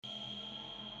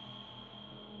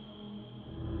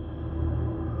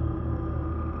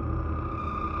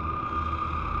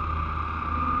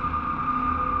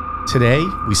Today,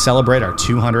 we celebrate our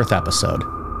 200th episode.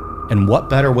 And what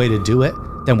better way to do it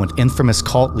than with infamous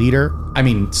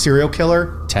serial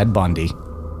killer, Ted Bundy.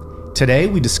 Today,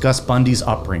 we discuss Bundy's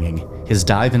upbringing, his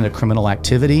dive into criminal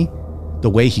activity, the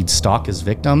way he'd stalk his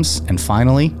victims, and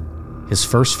finally, his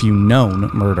first few known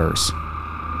murders.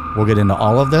 We'll get into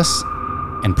all of this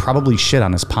and probably shit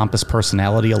on his pompous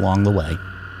personality along the way.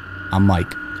 I'm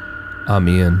Mike. I'm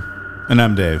Ian. And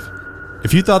I'm Dave.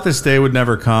 If you thought this day would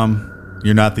never come,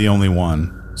 you're not the only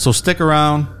one. So stick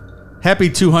around. Happy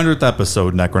 200th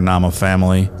episode, Necronama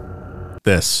family.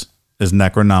 This is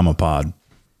Necronomapod.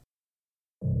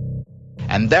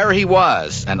 And there he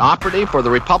was, an operative for the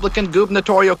Republican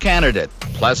gubernatorial candidate,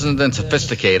 pleasant and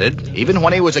sophisticated, even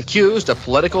when he was accused of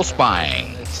political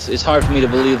spying. It's hard for me to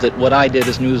believe that what I did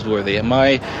is newsworthy, and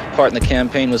my part in the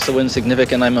campaign was so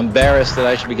insignificant. I'm embarrassed that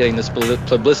I should be getting this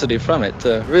publicity from it.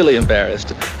 Really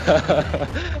embarrassed.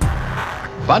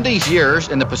 Bundy's years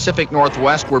in the Pacific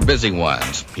Northwest were busy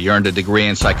ones. He earned a degree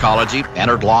in psychology,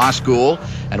 entered law school,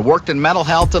 and worked in mental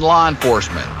health and law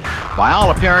enforcement. By all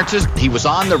appearances, he was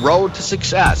on the road to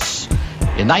success.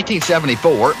 In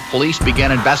 1974, police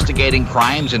began investigating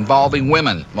crimes involving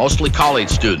women, mostly college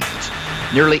students.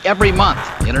 Nearly every month,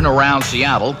 in and around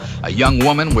Seattle, a young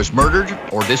woman was murdered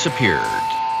or disappeared.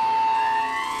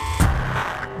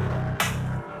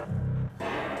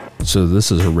 So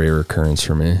this is a rare occurrence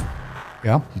for me.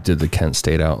 Yeah? You did the Kent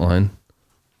State outline.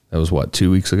 That was what, 3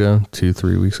 weeks ago? It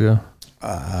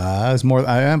was more,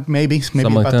 maybe Something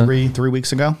about like three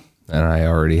weeks ago. And I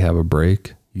already have a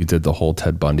break. You did the whole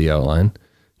Ted Bundy outline.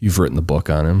 You've written the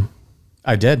book on him.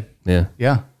 I did. Yeah.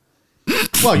 Yeah.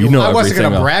 Well, You know I wasn't going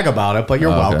to everything brag about it, but you're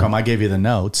welcome. Okay. I gave you the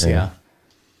notes. Yeah.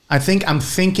 I'm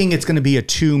thinking it's going to be a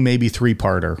 2, maybe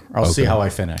 3-parter. I'll see how I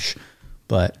finish.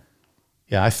 But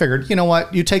yeah, I figured, you know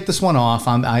what? You take this one off.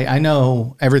 I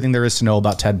know everything there is to know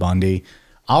about Ted Bundy.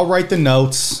 I'll write the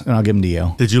notes and I'll give them to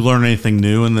you. Did you learn anything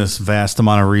new in this vast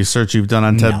amount of research you've done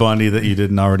on Ted Bundy that you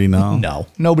didn't already know? No,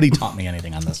 nobody taught me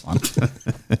anything on this one.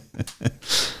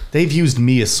 They've used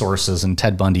me as sources in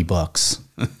Ted Bundy books.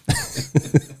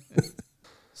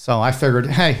 So I figured,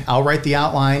 hey, I'll write the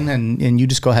outline and you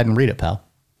just go ahead and read it, pal.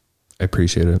 I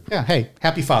appreciate it. Yeah, hey,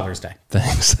 happy Father's Day.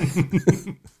 Thanks.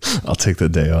 I'll take the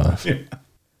day off. Yeah.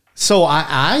 So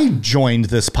I joined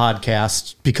this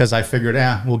podcast because I figured,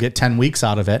 we'll get 10 weeks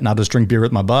out of it and I'll just drink beer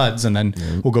with my buds and then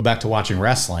we'll go back to watching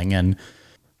wrestling. And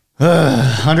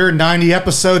 190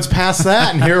 episodes past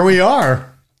that and here we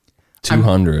are.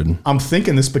 200. I'm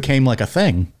thinking this became like a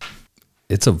thing.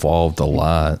 It's evolved a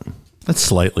lot. That's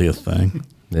slightly a thing.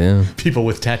 Yeah. People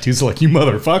with tattoos are like, you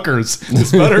motherfuckers,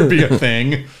 this better be a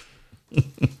thing.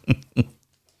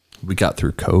 We got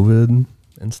through COVID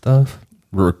and stuff.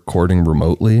 We're recording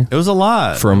remotely It was a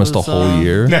lot. for almost a whole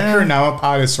year.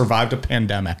 Necronomapod has survived a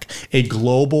pandemic, a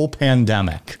global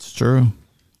pandemic. It's true.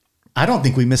 I don't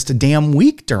think we missed a damn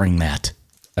week during that.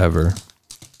 Ever.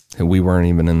 And we weren't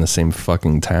even in the same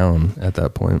fucking town at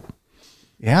that point.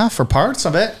 Yeah, for parts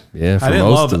of it. Yeah, for I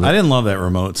most of it. didn't love that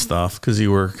remote stuff because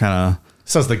you were kind of...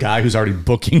 Says the guy who's already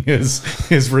booking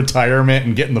his retirement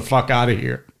and getting the fuck out of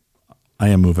here. I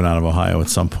am moving out of Ohio at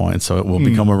some point, so it will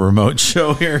become a remote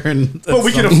show here. But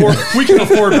we can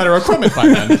afford better equipment by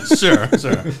then. Sure.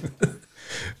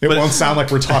 It won't sound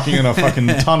like we're talking in a fucking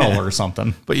tunnel or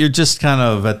something. But you're just kind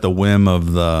of at the whim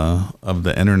of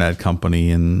the internet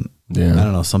company, and I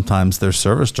don't know. Sometimes their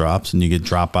service drops, and you get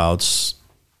dropouts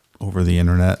over the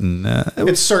internet, and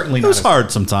It's certainly it not was as-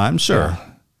 hard sometimes. Sure.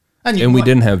 And we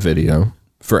didn't have video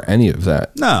for any of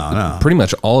that. No. Pretty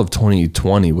much all of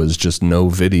 2020 was just no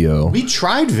video. We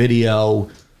tried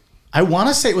video. I want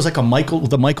to say it was like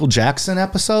the Michael Jackson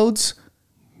episodes.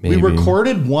 Maybe. We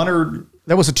recorded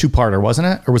that was a 2-parter, wasn't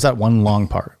it? Or was that one long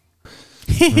part?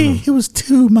 It was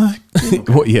too much.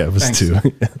 Well, yeah, it was Thanks. 2.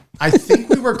 I think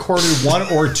we recorded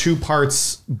 1 or 2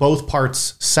 parts, both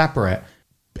parts separate.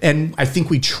 And I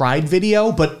think we tried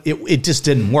video, but it just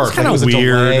didn't work. It's kinda it was a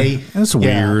weird. delay. It's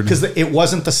weird. Because it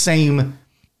wasn't the same.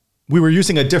 We were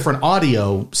using a different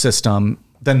audio system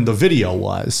than the video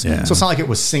was. Yeah. So it's not like it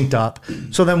was synced up.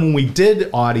 So then when we did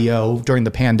audio during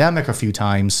the pandemic a few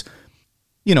times,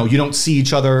 you don't see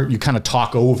each other. You kind of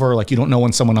talk over, like you don't know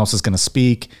when someone else is going to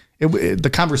speak. The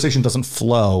conversation doesn't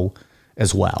flow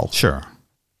as well. Sure.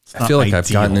 I feel like I've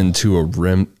gotten into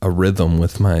a rhythm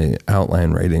with my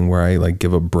outline writing where I like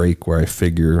give a break where I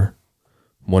figure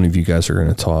one of you guys are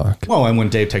going to talk. Well, and when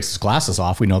Dave takes his glasses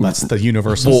off, we know that's the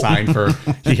universal sign for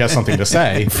he has something to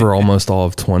say. For almost all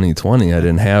of 2020, I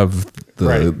didn't have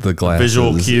the glasses.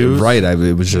 Visual cues. Right.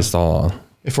 It was just all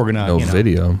If we're going no to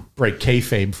video. break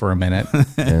kayfabe for a minute,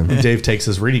 and Dave takes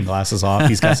his reading glasses off,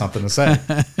 he's got something to say.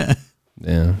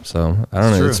 Yeah. So I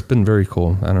don't know. true. It's been very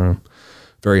cool. I don't know.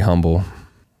 Very humble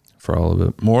for all of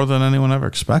it. More than anyone ever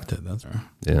expected. That's right.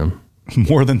 Yeah.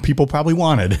 More than people probably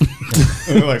wanted.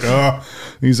 They're like, oh,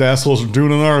 these assholes are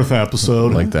doing an Earth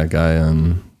episode. Like that guy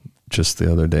on just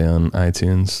the other day on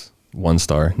iTunes. 1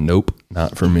 star. Nope.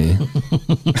 Not for me.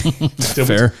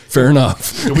 Fair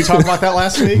enough. Did we talk about that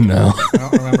last week? No. I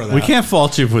don't remember that. We can't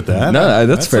fault you with that. No,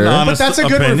 that's fair. an But honest that's a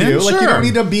good opinion. review. Like, you Sure. don't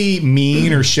need to be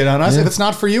mean or shit on us. If it's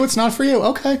not for you, it's not for you.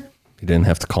 Okay. He didn't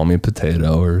have to call me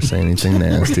potato or say anything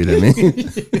nasty to me.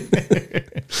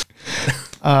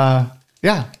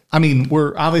 Yeah. I mean,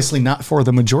 we're obviously not for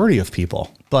the majority of people,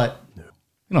 but you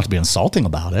don't have to be insulting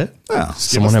about it. Yeah.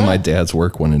 Someone at my dad's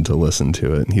work wanted to listen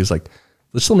to it, and he was like,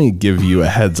 "Let's let me give you a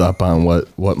heads up on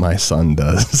what my son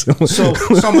does."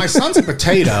 So my son's a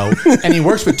potato, and he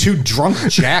works with 2 drunk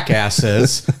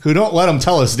jackasses who don't let him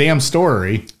tell his damn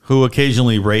story. Who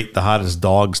occasionally rate the hottest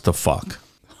dogs to fuck.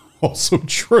 Also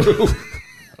true.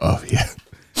 Oh yeah.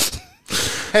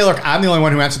 Hey, look, I'm the only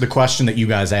one who answered the question that you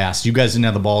guys asked. You guys didn't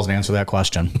have the balls to answer that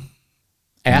question.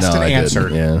 Asked No, and I didn't.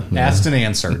 answered. Yeah. Asked and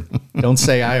answered. Don't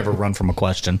say I ever run from a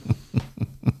question.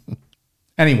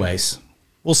 Anyways,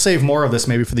 we'll save more of this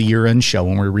maybe for the year-end show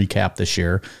when we recap this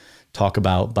year. Talk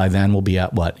about, by then we'll be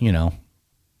at what,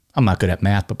 I'm not good at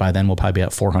math, but by then we'll probably be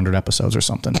at 400 episodes or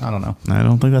something. I don't know. I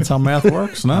don't think that's how math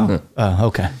works. No.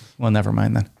 Okay. Well, never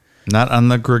mind then. Not on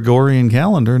the Gregorian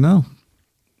calendar. No.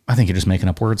 I think you're just making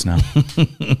up words now.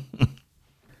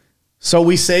 So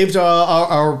we saved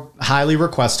our highly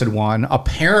requested one.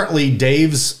 Apparently,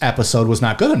 Dave's episode was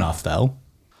not good enough, though.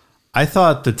 I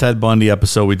thought the Ted Bundy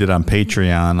episode we did on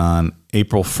Patreon on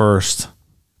April 1st,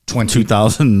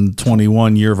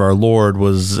 2021, year of our Lord,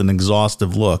 was an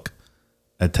exhaustive look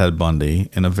at Ted Bundy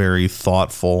in a very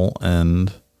thoughtful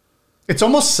and... It's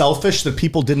almost selfish that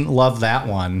people didn't love that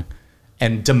one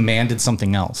and demanded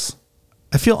something else.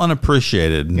 I feel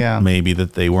unappreciated, Yeah. maybe,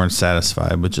 that they weren't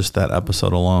satisfied with just that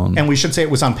episode alone. And we should say it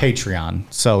was on Patreon,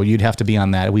 so you'd have to be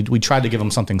on that. We tried to give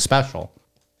them something special.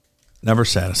 Never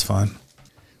satisfied.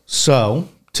 So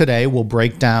today we'll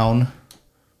break down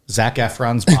Zac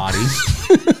Efron's body,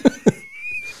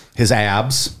 his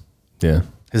abs, Yeah.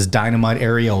 his dynamite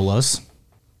areolas.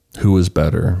 Who was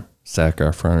better, Zac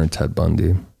Efron or Ted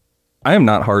Bundy? I am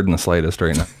not hard in the slightest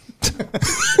right now.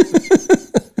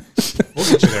 We'll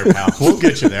get you there, pal. We'll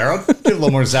get you there. I'll get a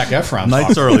little more Zac Efron.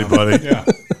 Night's talk. early, buddy. Yeah.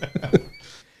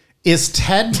 Is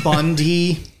Ted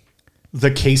Bundy the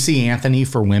Casey Anthony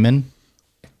for women?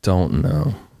 Don't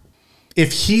know.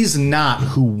 If he's not,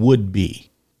 who would be?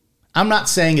 I'm not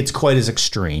saying it's quite as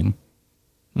extreme.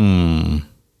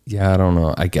 Yeah, I don't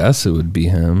know. I guess it would be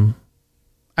him.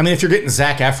 I mean, if you're getting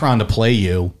Zac Efron to play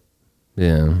you,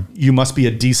 Yeah. you must be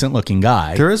a decent looking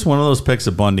guy. There is one of those pics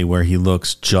of Bundy where he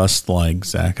looks just like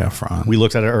Zac Efron. We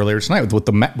looked at it earlier tonight with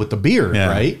the beard, Yeah.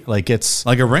 right? Like it's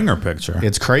Like a Ringer picture.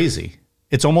 it's crazy.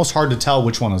 It's almost hard to tell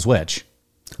which one is which.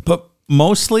 But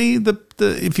mostly, the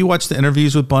if you watch the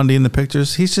interviews with Bundy and the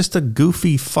pictures, he's just a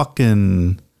goofy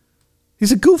fucking...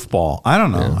 He's a goofball. I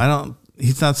don't know.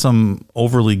 He's not some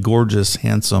overly gorgeous,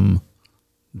 handsome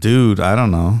dude. I don't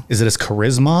know. Is it his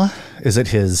charisma? Is it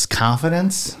his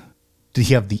confidence? Did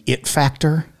he have the it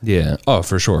factor? Yeah. Oh,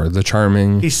 for sure. The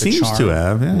charming. He seems charm. to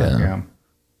have, yeah. Yeah.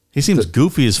 He seems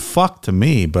goofy as fuck to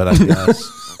me, but I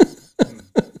guess...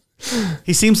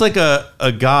 He seems like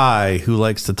a guy who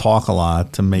likes to talk a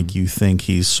lot to make you think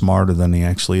he's smarter than he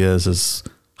actually is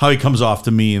how he comes off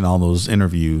to me in all those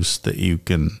interviews that you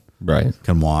can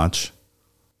watch.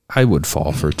 I would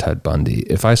fall for Ted Bundy.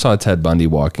 If I saw Ted Bundy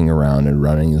walking around and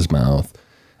running his mouth,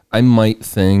 I might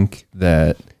think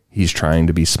that he's trying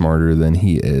to be smarter than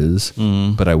he is,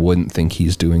 but I wouldn't think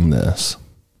he's doing this.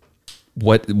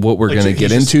 What we're Like, going to he's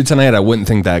get just- into tonight, I wouldn't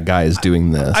think that guy is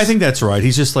doing this. I think that's right.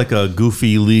 He's just like a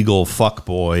goofy legal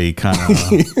fuckboy kind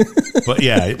of. But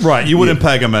yeah, right. You wouldn't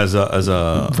peg him as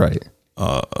a right.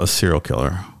 a serial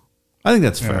killer. I think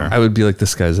that's fair. I would be like,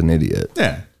 this guy's an idiot.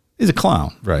 Yeah, he's a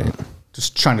clown. Right.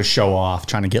 Just trying to show off,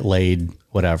 trying to get laid,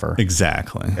 whatever.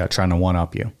 Exactly. Yeah, trying to one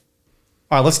up you.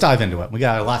 All right, let's dive into it. We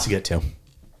got a lot to get to.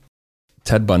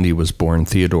 Ted Bundy was born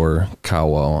Theodore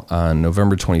Cowell on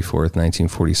November 24th,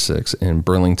 1946 in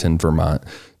Burlington, Vermont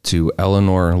to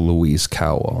Eleanor Louise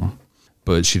Cowell.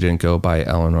 But she didn't go by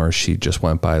Eleanor, she just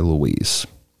went by Louise.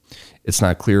 It's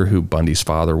not clear who Bundy's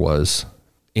father was.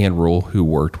 Ann Rule, who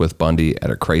worked with Bundy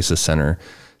at a crisis center,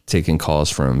 taking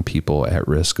calls from people at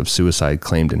risk of suicide,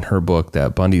 claimed in her book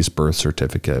that Bundy's birth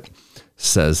certificate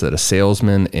says that a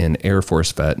salesman and Air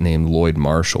Force vet named Lloyd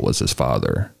Marshall was his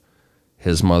father.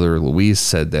 His mother, Louise,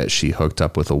 said that she hooked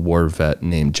up with a war vet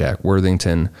named Jack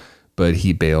Worthington, but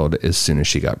he bailed as soon as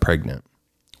she got pregnant.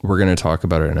 We're going to talk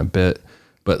about it in a bit,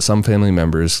 but some family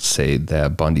members say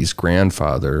that Bundy's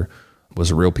grandfather was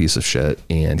a real piece of shit,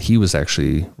 and he was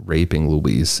actually raping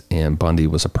Louise, and Bundy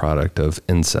was a product of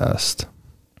incest.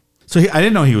 So I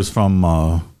didn't know he was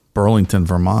from Burlington,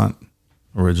 Vermont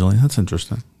originally. That's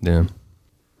interesting. Yeah.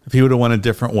 If he would have went a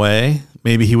different way,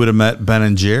 maybe he would have met Ben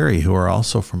and Jerry, who are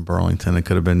also from Burlington. It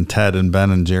could have been Ted and Ben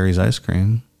and Jerry's ice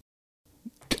cream.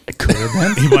 It could have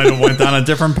been. He might have went down a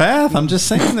different path. I'm just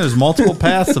saying there's multiple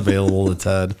paths available to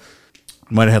Ted.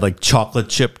 Might have had like chocolate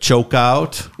chip choke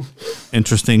out.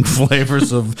 Interesting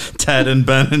flavors of Ted and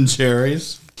Ben and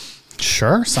Jerry's.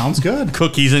 Sure, sounds good.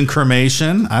 Cookies and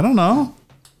cremation. I don't know.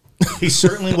 He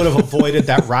certainly would have avoided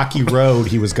that rocky road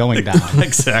he was going down.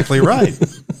 Exactly right.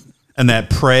 And that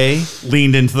prey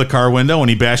leaned into the car window and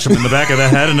he bashed him in the back of the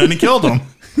head and then he killed him.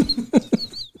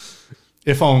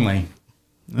 If only.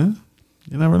 You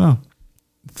never know.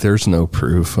 There's no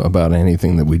proof about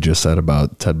anything that we just said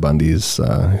about Ted Bundy's,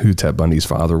 who Ted Bundy's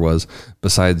father was,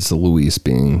 besides Louise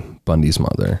being Bundy's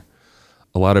mother.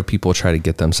 A lot of people try to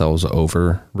get themselves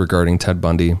over regarding Ted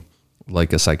Bundy,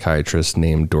 like a psychiatrist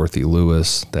named Dorothy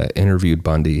Lewis that interviewed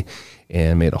Bundy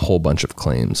and made a whole bunch of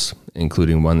claims,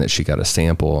 including one that she got a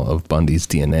sample of Bundy's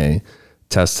DNA,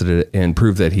 tested it, and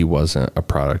proved that he wasn't a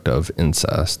product of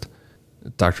incest.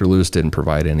 Dr. Lewis didn't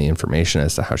provide any information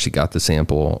as to how she got the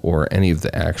sample or any of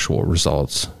the actual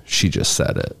results. She just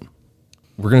said it.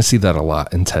 We're going to see that a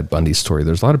lot in Ted Bundy's story.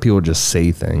 There's a lot of people who just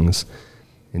say things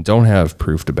and don't have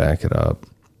proof to back it up.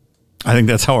 I think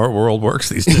that's how our world works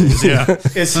these days. Yeah.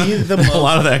 Is he the A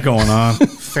lot of that going on.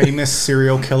 famous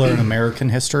serial killer in American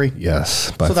history?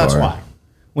 Yes, by So far. that's why.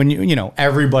 When you know,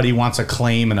 everybody wants a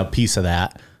claim and a piece of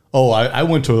that. Oh, I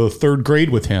went to third grade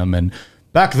with him, and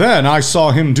back then I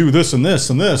saw him do this and this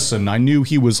and this, and I knew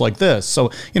he was like this.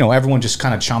 So, everyone just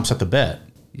kind of chomps at the bit.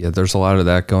 Yeah, there's a lot of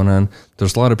that going on.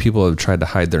 There's a lot of people who have tried to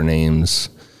hide their names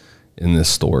in this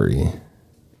story.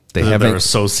 They Their haven't.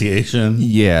 association.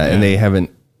 Yeah, and they haven't.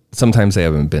 Sometimes they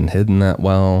haven't been hidden that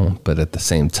well, but at the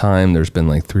same time, there's been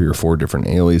like 3 or 4 different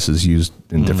aliases used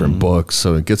in different books,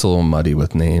 so it gets a little muddy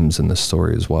with names in this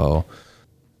story as well.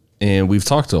 And we've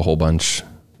talked a whole bunch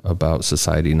about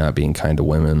society not being kind to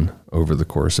women over the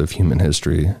course of human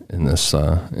history in this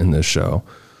show,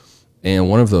 and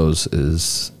one of those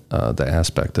is the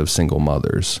aspect of single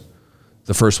mothers.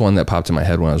 The first one that popped in my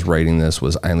head when I was writing this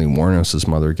was Eileen Wuornos'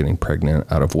 mother getting pregnant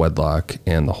out of wedlock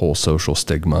and the whole social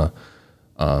stigma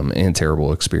and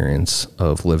terrible experience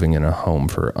of living in a home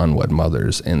for unwed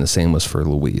mothers. And the same was for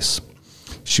Louise.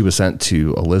 She was sent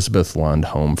to Elizabeth Lund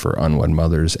Home for Unwed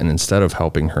Mothers, and instead of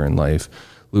helping her in life,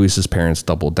 Louise's parents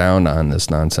doubled down on this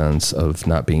nonsense of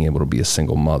not being able to be a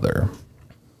single mother.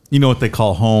 You know what they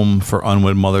call home for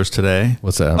unwed mothers today?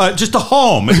 What's that? Just a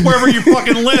home. It's wherever you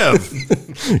fucking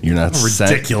live. You're not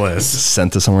Ridiculous.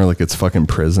 sent to somewhere like it's fucking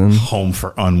prison. Home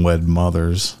for unwed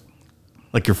mothers.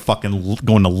 Like you're fucking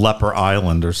going to Leper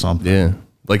Island or something. Yeah,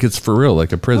 like it's for real,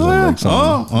 like a prison. Like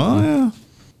something. Yeah.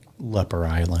 Leper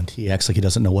Island. He acts like he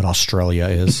doesn't know what Australia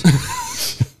is.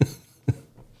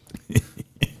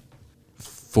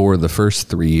 For the first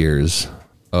 3 years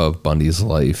of Bundy's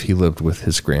life, he lived with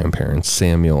his grandparents,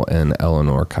 Samuel and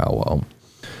Eleanor Cowell.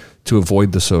 To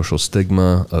avoid the social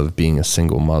stigma of being a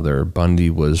single mother,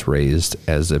 Bundy was raised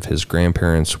as if his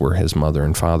grandparents were his mother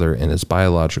and father, and his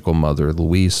biological mother,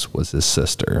 Louise, was his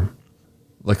sister.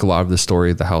 Like a lot of the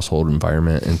story, the household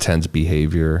environment and Ted's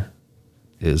behavior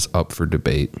is up for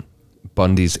debate.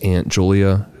 Bundy's Aunt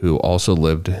Julia, who also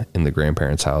lived in the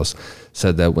grandparents' house,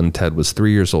 said that when Ted was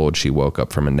 3 years old, she woke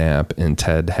up from a nap and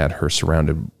Ted had her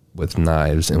surrounded with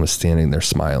knives and was standing there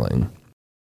smiling.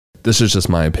 This is just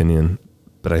my opinion,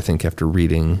 but I think after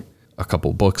reading a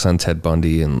couple books on Ted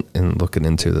Bundy and looking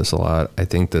into this a lot, I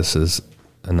think this is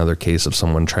another case of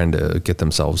someone trying to get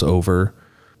themselves over.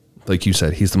 Like you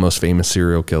said, he's the most famous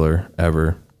serial killer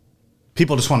ever.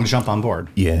 People just want to jump on board.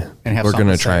 Yeah. And have we're something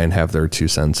going to to try say. and have their 2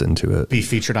 cents into it. Be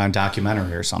featured on a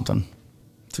documentary or something.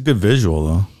 It's a good visual,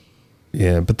 though.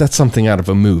 Yeah, but that's something out of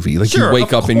a movie. Like Sure, you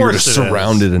wake of up and you're course it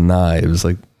surrounded in knives.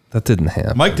 Like that didn't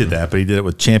happen. Mike did that, but he did it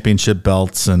with championship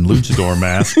belts and luchador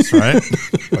masks, right?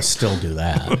 I still do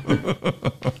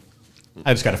that.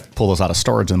 I just got to pull those out of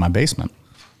storage in my basement.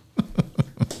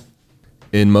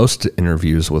 In most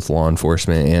interviews with law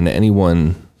enforcement and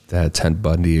anyone that Ted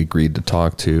Bundy agreed to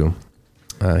talk to,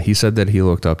 he said that he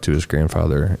looked up to his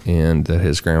grandfather and that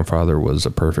his grandfather was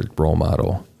a perfect role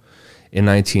model. In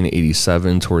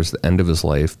 1987, towards the end of his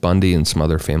life, Bundy and some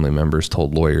other family members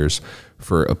told lawyers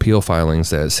for appeal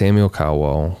filings that Samuel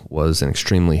Cowell was an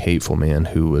extremely hateful man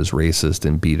who was racist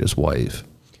and beat his wife.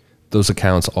 Those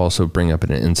accounts also bring up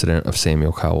an incident of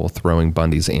Samuel Cowell throwing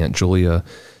Bundy's Aunt Julia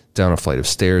down a flight of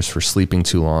stairs for sleeping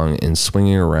too long, and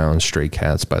swinging around stray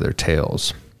cats by their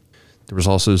tails. There was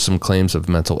also some claims of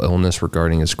mental illness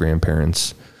regarding his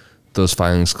grandparents. Those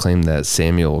filings claimed that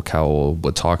Samuel Cowell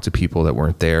would talk to people that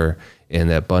weren't there, and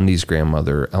that Bundy's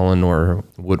grandmother, Eleanor,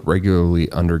 would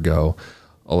regularly undergo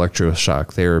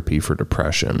electroshock therapy for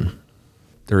depression.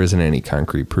 There isn't any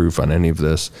concrete proof on any of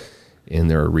this, and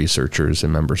there are researchers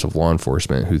and members of law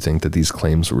enforcement who think that these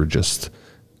claims were just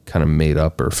kind of made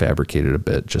up or fabricated a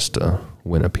bit just to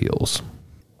win appeals.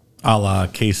 A la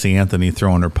Casey Anthony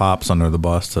throwing her pops under the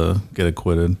bus to get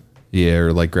acquitted. Yeah,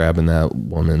 or like grabbing that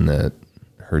woman that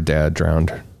her dad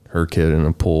drowned her kid in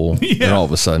a pool, and all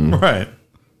of a sudden, Right.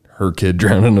 her kid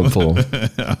drowned in a pool.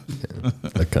 Yeah,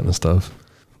 that kind of stuff.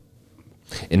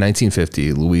 In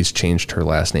 1950, Louise changed her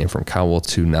last name from Cowell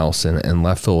to Nelson and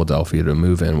left Philadelphia to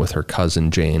move in with her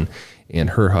cousin Jane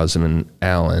and her husband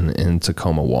Alan in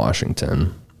Tacoma,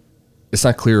 Washington. It's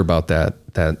not clear about that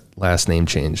last name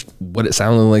change. What it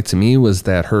sounded like to me was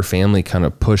that her family kind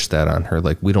of pushed that on her,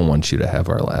 like, we don't want you to have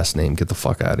our last name. Get the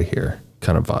fuck out of here,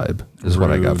 kind of vibe is what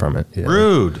I got from it. Yeah.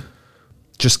 Rude.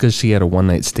 Just because she had a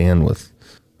one-night stand with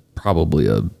probably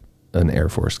an Air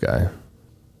Force guy.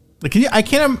 Like, I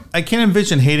can't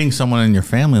envision hating someone in your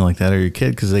family like that or your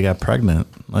kid because they got pregnant.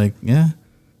 Like, yeah.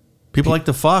 People like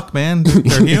to fuck, man.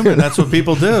 They're human. That's what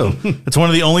people do. It's one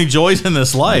of the only joys in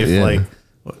this life. Yeah. Like,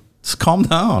 just calm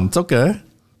down. It's okay.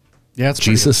 Yeah, it's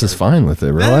Jesus is fine with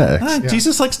it. Relax.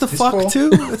 Jesus likes to fuck cool.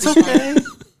 too. It's okay.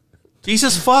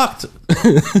 Jesus fucked.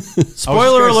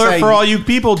 Spoiler gonna alert say- for all you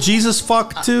people. Jesus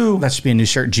fucked too. That should be a new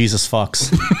shirt. Jesus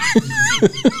fucks.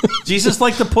 Jesus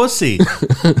liked the pussy.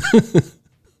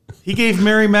 He gave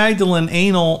Mary Magdalene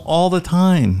anal all the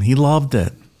time. He loved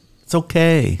it. It's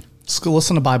okay. Just go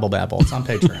listen to Bible Babble. It's on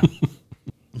Patreon.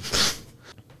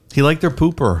 He liked her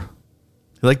pooper.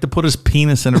 He liked to put his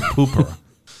penis in her pooper.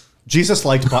 Jesus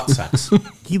liked butt sex.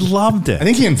 He loved it. I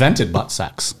think he invented butt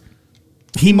sex.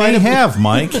 he might have,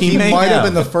 Mike. He might have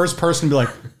been the first person to be like,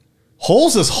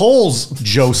 holes is holes,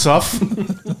 Joseph.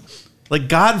 Like,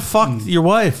 God fucked your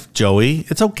wife, Joey.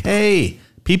 It's okay.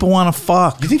 People want to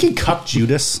fuck. You think he cucked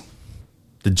Judas?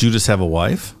 Did Judas have a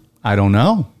wife? I don't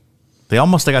know. They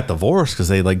almost got divorced because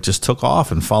they like just took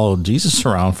off and followed Jesus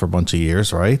around for a bunch of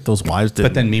years, right? Those wives did.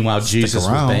 But then meanwhile, Jesus was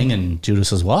around. banging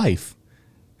Judas's wife.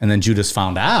 And then Judas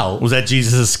found out. Was that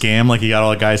Jesus' scam? Like, he got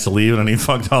all the guys to leave and then he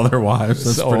fucked all their wives.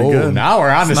 That's pretty good. Now we're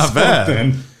on to Not bad.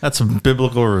 something. That's a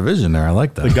biblical revision there. I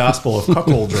like that. The gospel of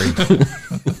cuckoldry.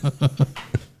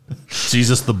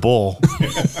 Jesus the bull.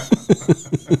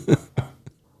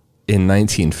 In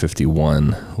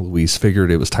 1951, Louise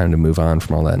figured it was time to move on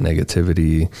from all that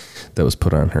negativity that was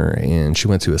put on her, and she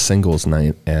went to a singles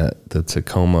night at the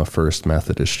Tacoma First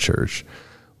Methodist Church,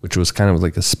 which was kind of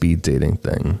like a speed dating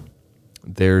thing.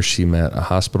 There she met a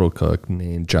hospital cook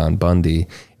named John Bundy,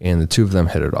 and the two of them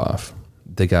hit it off.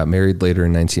 They got married later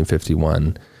in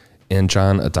 1951, and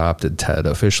John adopted Ted,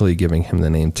 officially giving him the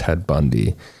name Ted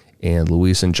Bundy, and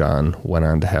Louise and John went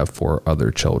on to have 4 other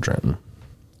children.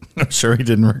 I'm sure he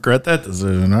didn't regret that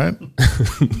decision, right?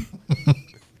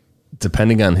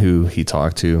 Depending on who he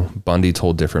talked to, Bundy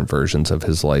told different versions of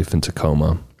his life in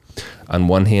Tacoma. On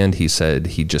one hand, he said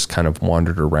he just kind of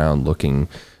wandered around looking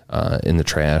in the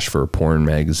trash for porn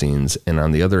magazines. And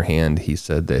on the other hand, he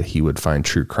said that he would find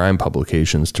true crime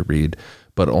publications to read,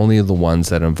 but only the ones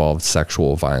that involved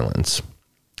sexual violence.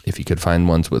 If he could find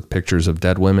ones with pictures of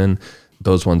dead women,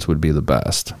 those ones would be the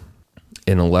best.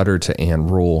 In a letter to Ann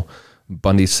Rule,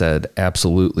 Bundy said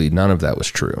absolutely none of that was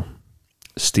true.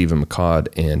 Stephen McCaud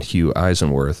and Hugh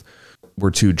Eisenworth were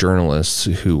 2 journalists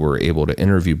who were able to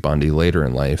interview Bundy later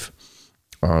in life.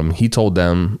 He told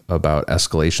them about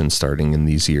escalation starting in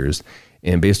these years,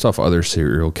 and based off other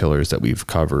serial killers that we've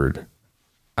covered,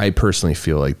 I personally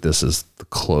feel like this is the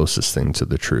closest thing to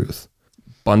the truth.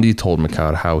 Bundy told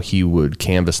McCaud how he would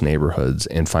canvass neighborhoods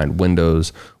and find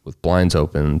windows with blinds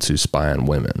open to spy on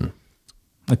women.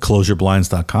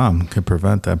 CloseYourBlinds.com could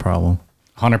prevent that problem.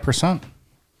 100%.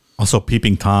 Also,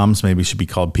 Peeping Toms maybe should be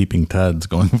called Peeping Teds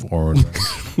going forward.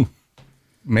 Right?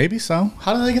 Maybe so.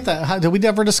 How did they get that? Did we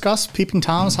ever discuss Peeping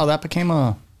Toms? How that became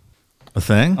a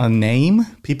thing? name?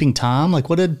 Peeping Tom? Like,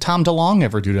 what did Tom DeLonge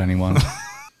ever do to anyone?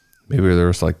 Maybe there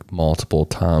was like multiple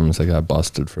Toms that got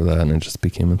busted for that and it just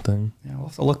became a thing. Yeah, we'll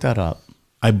have to look that up.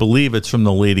 I believe it's from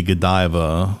the Lady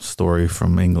Godiva story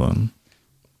from England.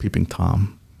 Peeping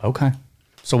Tom. Okay.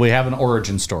 So we have an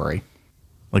origin story.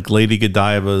 Like Lady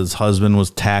Godiva's husband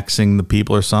was taxing the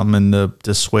people or something, and to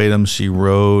dissuade him, she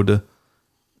rode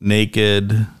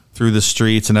naked through the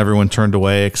streets and everyone turned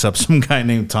away except some guy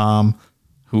named Tom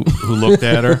who looked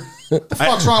at her. The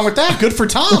fuck's wrong with that? Good for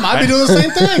Tom. I'd be doing the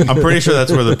same thing. I'm pretty sure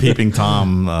that's where the Peeping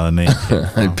Tom name came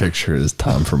I picture it as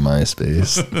Tom from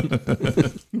MySpace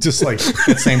Just like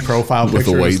that same profile with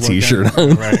picture a white just looking- T-shirt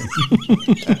on. Right.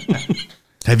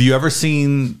 Have you ever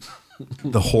seen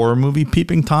the horror movie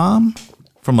Peeping Tom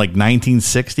from like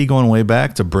 1960, going way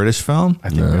back to British film? I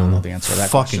think we all know the answer to that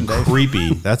Fucking question, Dave.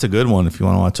 creepy. That's a good one if you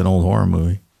want to watch an old horror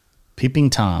movie. Peeping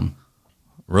Tom.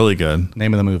 Really good.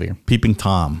 Name of the movie. Peeping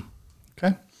Tom.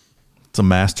 Okay. It's a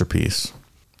masterpiece.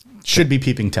 Should be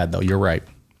Peeping Ted, though. You're right.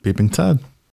 Peeping Ted.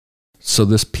 So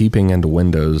this peeping into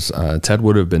windows, Ted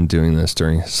would have been doing this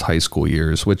during his high school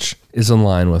years, which is in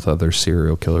line with other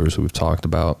serial killers we've talked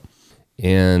about.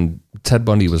 And Ted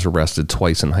Bundy was arrested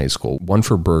twice in high school, one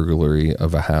for burglary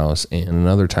of a house and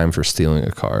another time for stealing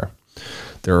a car.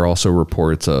 There are also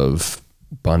reports of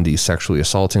Bundy sexually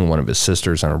assaulting one of his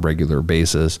sisters on a regular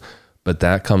basis, but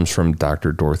that comes from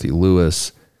Dr. Dorothy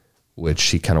Lewis, which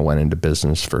she kind of went into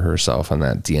business for herself on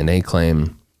that DNA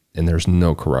claim. And there's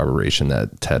no corroboration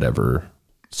that Ted ever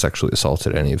sexually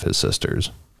assaulted any of his sisters.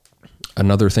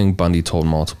 Another thing Bundy told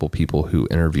multiple people who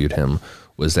interviewed him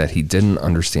was that he didn't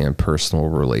understand personal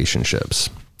relationships.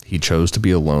 He chose to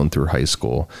be alone through high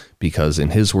school because,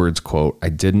 in his words, quote, "I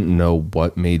didn't know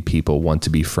what made people want to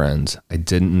be friends. I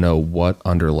didn't know what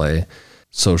underlay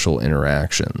social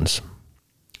interactions.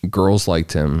 Girls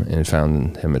liked him and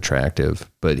found him attractive,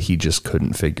 but he just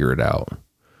couldn't figure it out."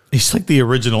 He's like the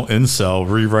original incel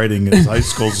rewriting his high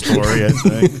school story, I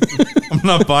think. I'm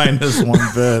not buying this one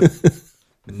bit.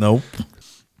 Nope.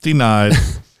 Denied.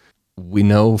 We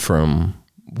know from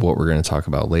what we're going to talk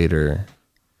about later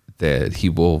that he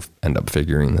will end up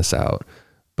figuring this out.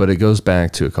 But it goes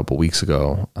back to a couple weeks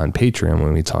ago on Patreon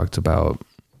when we talked about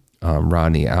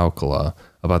Rodney Alcala,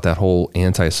 about that whole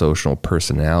antisocial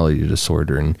personality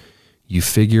disorder. And you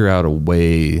figure out a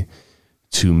way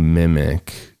to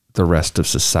mimic the rest of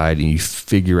society. You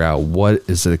figure out what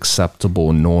is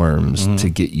acceptable norms to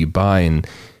get you by. And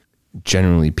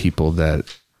generally people that,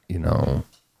 you know,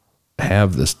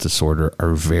 have this disorder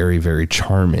are very, very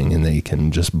charming, and they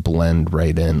can just blend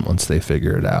right in once they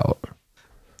figure it out.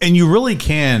 And you really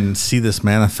can see this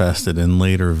manifested in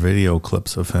later video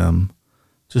clips of him.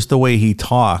 Just the way he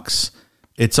talks.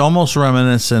 It's almost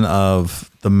reminiscent of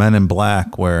the Men in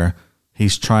Black, where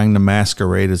he's trying to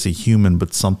masquerade as a human,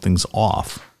 but something's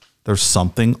off. There's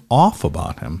something off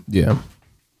about him. Yeah.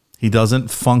 He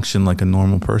doesn't function like a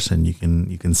normal person. You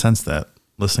can sense that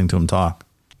listening to him talk.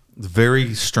 It's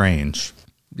very strange.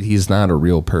 He's not a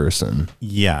real person.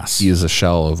 Yes. He is a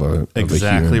shell of a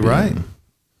exactly human right. being.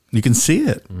 You can see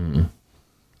it.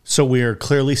 So we are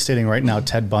clearly stating right now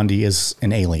Ted Bundy is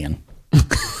an alien.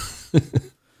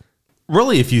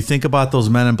 Really, if you think about those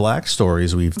Men in Black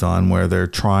stories we've done where they're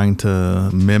trying to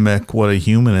mimic what a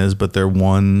human is, but they're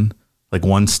one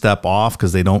step off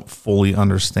because they don't fully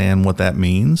understand what that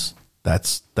means.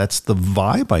 That's the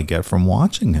vibe I get from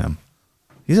watching him.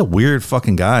 He's a weird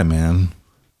fucking guy, man.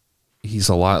 He's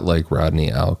a lot like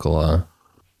Rodney Alcala.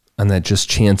 On that just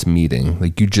chance meeting,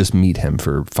 like you just meet him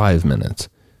for 5 minutes,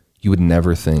 you would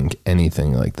never think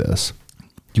anything like this.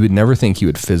 You would never think he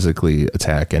would physically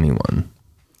attack anyone.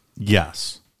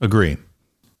 Yes, agree.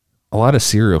 A lot of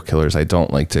serial killers, I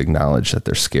don't like to acknowledge that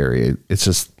they're scary. It's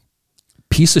just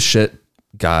piece of shit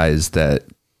guys that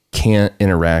can't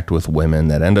interact with women,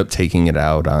 that end up taking it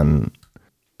out on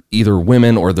either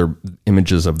women or their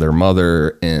images of their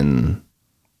mother, and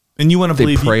you want to they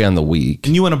believe prey on the weak.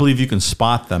 and you want to believe you can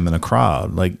spot them in a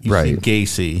crowd, like you see Right.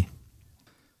 Gacy.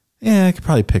 Yeah, I could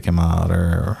probably pick him out,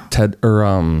 or Ted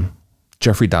or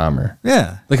Jeffrey Dahmer.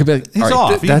 yeah, Like, I'd be like, He's all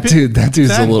right, off. that dude's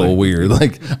Exactly. a little weird.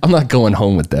 Like, I'm not going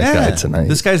home with that guy tonight.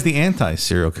 This guy's the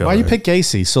anti-serial killer. Why you pick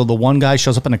Gacy? So the one guy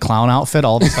shows up in a clown outfit,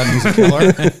 all of a sudden he's a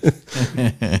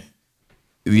killer?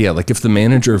 Yeah, like if the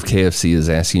manager of KFC is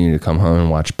asking you to come home and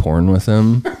watch porn with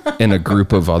him and a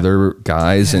group of other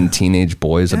guys and teenage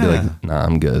boys, I'd be like, nah,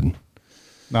 I'm good.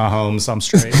 No, Holmes, I'm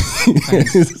straight.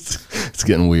 It's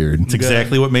getting weird. It's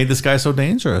exactly what made this guy so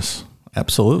dangerous.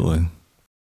 Absolutely.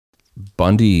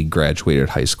 Bundy graduated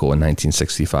high school in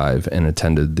 1965 and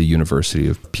attended the University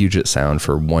of Puget Sound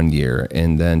for 1 year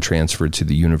and then transferred to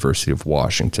the University of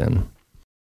Washington.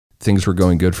 Things were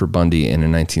going good for Bundy, and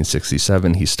in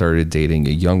 1967, he started dating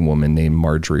a young woman named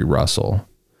Marjorie Russell.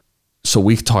 So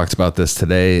we talked about this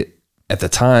today. At the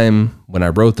time when I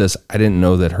wrote this, I didn't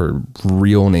know that her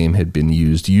real name had been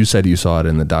used. You said you saw it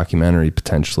in the documentary,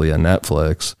 potentially on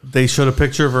Netflix. They showed a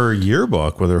picture of her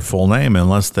yearbook with her full name,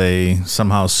 unless they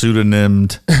somehow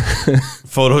pseudonymed,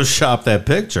 photoshopped that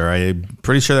picture. I'm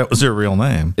pretty sure that was her real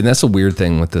name. And that's a weird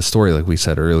thing with this story, like we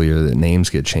said earlier, that names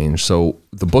get changed. So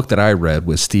the book that I read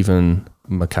was Stephen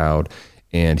McCloud,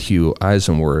 and Hugh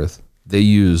Eisenworth, they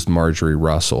used Marjorie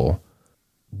Russell.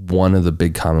 One of the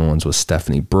big common ones was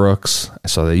Stephanie Brooks. I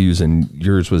saw they using,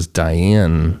 yours was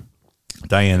Diane.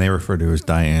 Diane, they refer to her as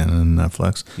Diane on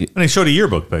Netflix. And they showed a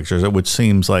yearbook pictures, which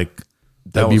seems like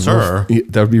that was her.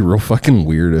 That would be real fucking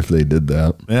weird if they did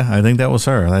that. Yeah, I think that was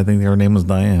her. I think her name was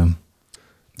Diane.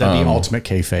 That'd be ultimate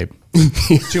kayfabe.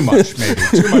 Too much, maybe.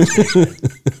 Too much.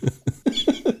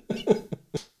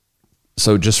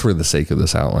 So just for the sake of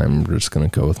this outline, we're just going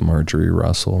to go with Marjorie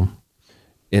Russell.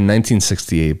 In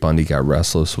 1968, Bundy got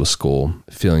restless with school,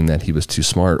 feeling that he was too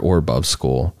smart or above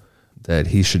school, that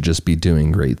he should just be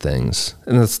doing great things.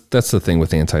 And that's the thing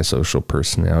with antisocial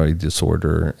personality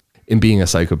disorder and being a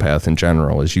psychopath in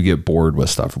general, is you get bored with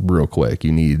stuff real quick.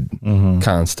 You need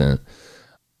constant.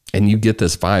 And you get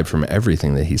this vibe from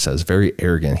everything that he says, very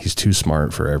arrogant. He's too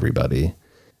smart for everybody.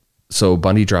 So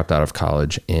Bundy dropped out of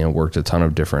college and worked a ton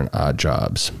of different odd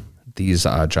jobs. These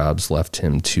odd jobs left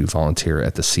him to volunteer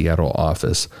at the Seattle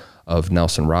office of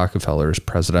Nelson Rockefeller's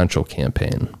presidential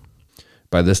campaign.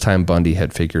 By this time, Bundy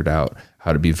had figured out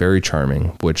how to be very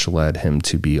charming, which led him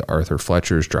to be Arthur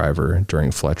Fletcher's driver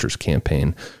during Fletcher's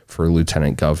campaign for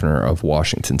lieutenant governor of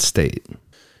Washington State.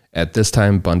 At this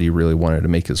time, Bundy really wanted to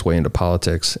make his way into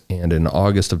politics, and in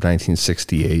August of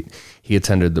 1968, he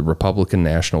attended the Republican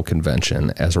National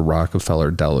Convention as a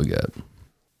Rockefeller delegate.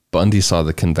 Bundy saw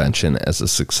the convention as a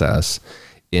success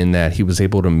in that he was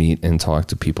able to meet and talk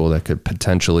to people that could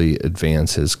potentially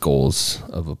advance his goals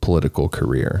of a political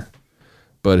career.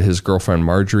 But his girlfriend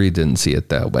Marjorie didn't see it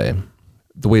that way.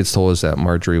 The way it's told is that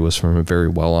Marjorie was from a very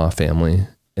well-off family,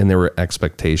 and there were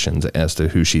expectations as to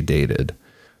who she dated.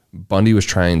 Bundy was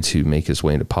trying to make his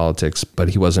way into politics, but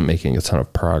he wasn't making a ton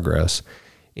of progress,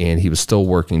 and he was still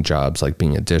working jobs like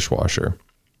being a dishwasher,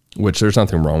 which there's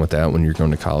nothing wrong with that when you're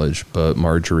going to college. But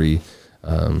Marjorie,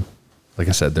 like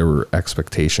I said, there were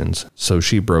expectations. So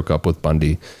she broke up with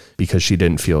Bundy because she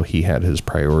didn't feel he had his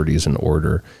priorities in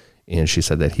order, and she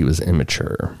said that he was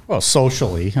immature. Well,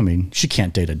 socially, I mean, she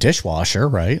can't date a dishwasher,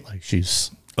 right? Like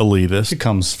she's elitist. She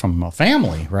comes from a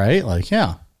family, right? Like,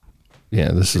 yeah.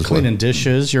 Yeah, this is cleaning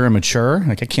dishes. You're immature.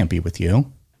 Like, I can't be with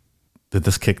you. Did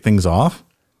this kick things off?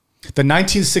 The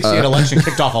 1968 election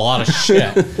kicked off a lot of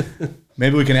shit.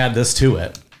 Maybe we can add this to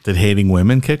it. Did hating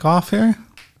women kick off here?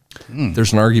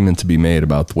 There's an argument to be made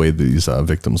about the way these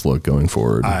victims look going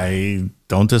forward. I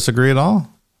don't disagree at all.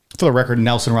 For the record,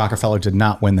 Nelson Rockefeller did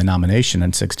not win the nomination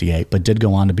in 68, but did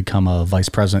go on to become a vice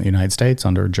president of the United States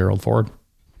under Gerald Ford.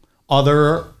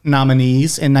 Other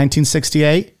nominees in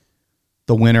 1968,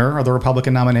 the winner of the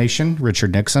Republican nomination,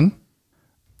 Richard Nixon,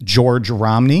 George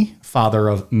Romney, father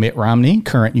of Mitt Romney,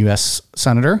 current U.S.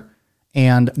 Senator,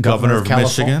 and Governor of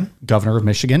Michigan. Governor of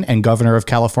Michigan and Governor of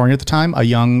California at the time, a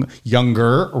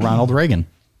younger Ronald Reagan.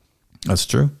 That's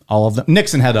true. All of them.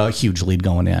 Nixon had a huge lead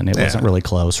going in. It wasn't really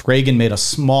close. Reagan made a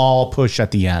small push at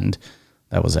the end.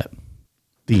 That was it.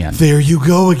 The end. There you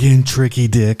go again, tricky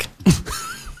dick.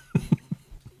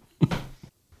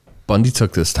 Bundy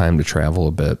took this time to travel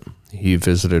a bit. He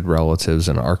visited relatives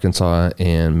in Arkansas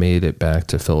and made it back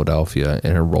to Philadelphia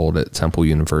and enrolled at Temple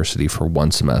University for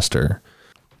one semester.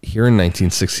 Here in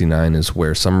 1969 is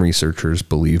where some researchers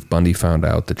believe Bundy found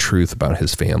out the truth about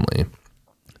his family,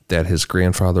 that his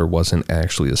grandfather wasn't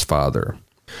actually his father.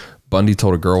 Bundy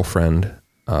told a girlfriend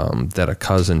that a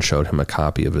cousin showed him a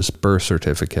copy of his birth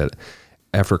certificate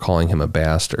after calling him a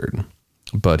bastard.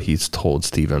 But he's told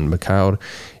Stephen McCloud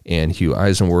and Hugh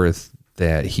Eisenworth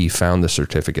that he found the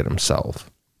certificate himself.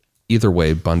 Either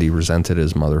way, Bundy resented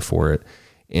his mother for it,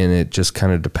 and it just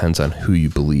kind of depends on who you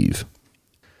believe.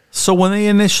 So when they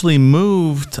initially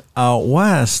moved out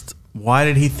west, why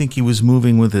did he think he was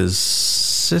moving with his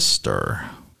sister?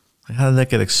 How did that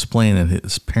get explained that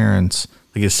his parents,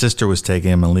 like his sister was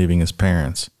taking him and leaving his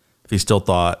parents, if he still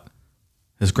thought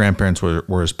his grandparents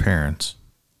were his parents?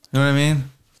 You know what I mean?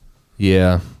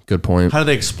 Yeah, good point. How do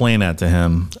they explain that to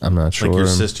him? I'm not sure. Like your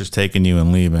sister's taking you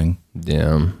and leaving.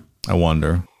 Yeah. I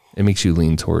wonder. It makes you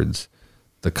lean towards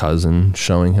the cousin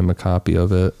showing him a copy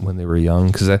of it when they were young.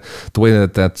 Because the way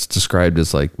that that's described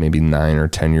is like maybe 9 or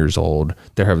 10 years old.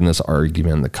 They're having this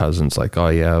argument. The cousin's like, oh,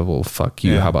 yeah, well, fuck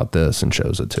you. Yeah. How about this? And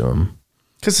shows it to him.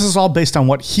 Because this is all based on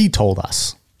what he told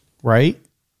us, right?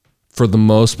 For the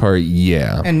most part,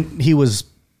 yeah. And he was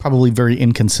probably very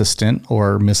inconsistent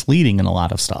or misleading in a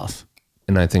lot of stuff.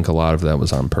 And I think a lot of that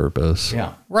was on purpose.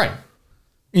 Yeah, right.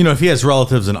 You know, if he has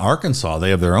relatives in Arkansas,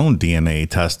 they have their own DNA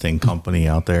testing company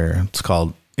out there. It's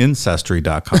called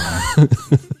Ancestry.com.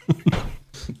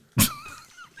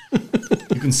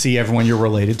 You can see everyone you're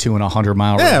related to in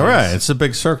 100-mile radius. Yeah, right. It's a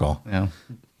big circle. Yeah.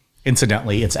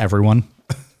 Incidentally, it's everyone.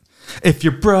 If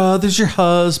your brother's your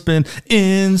husband,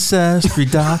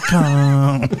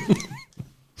 Ancestry.com.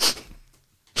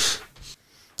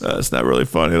 That's not really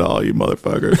funny at all, you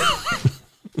motherfucker.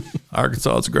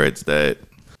 Arkansas is a great state.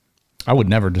 I would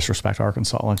never disrespect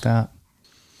Arkansas like that.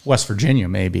 West Virginia,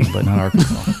 maybe, but not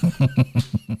Arkansas.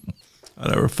 I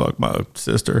never fucked my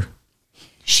sister.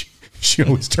 She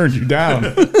always turned you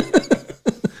down.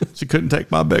 She couldn't take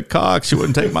my big cock. She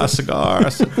wouldn't take my cigar. I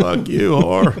said, fuck you,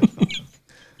 whore.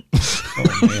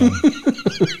 Oh, man.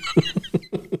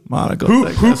 Monica,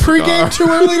 Who pregame too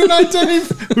early tonight, Dave?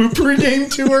 Who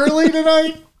pregame too early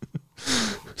tonight?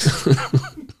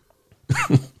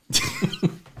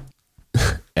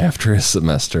 After a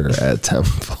semester at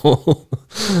Temple,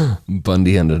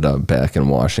 Bundy ended up back in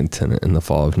Washington in the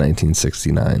fall of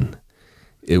 1969.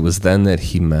 It was then that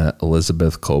he met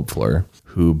Elizabeth Kopfler,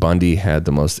 who Bundy had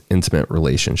the most intimate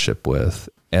relationship with,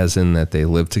 as in that they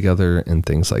lived together and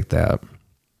things like that.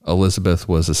 Elizabeth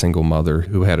was a single mother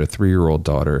who had a 3-year-old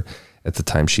daughter at the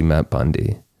time she met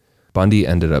Bundy. Bundy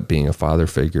ended up being a father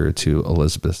figure to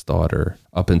Elizabeth's daughter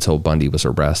up until Bundy was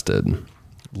arrested.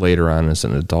 Later on as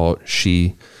an adult,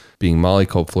 she, being Molly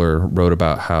Kopfler, wrote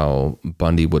about how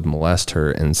Bundy would molest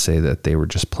her and say that they were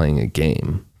just playing a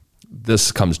game.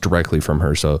 This comes directly from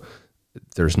her, so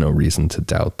there's no reason to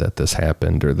doubt that this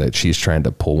happened or that she's trying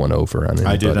to pull one over on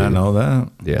anybody. I did not know that.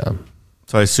 Yeah.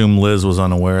 So I assume Liz was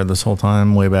unaware this whole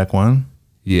time, way back when?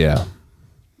 Yeah.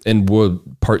 And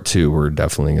part 2, we're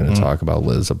definitely going to talk about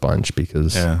Liz a bunch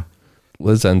because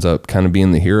Liz ends up kind of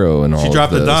being the hero in all of this. She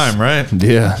dropped a dime, right?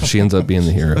 Yeah, she ends up being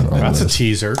the hero in all That's of a this.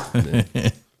 teaser.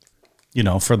 You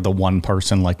know, for the one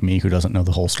person like me who doesn't know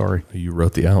the whole story. You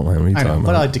wrote the outline. What are you I know, talking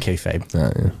but I about? like to kayfabe.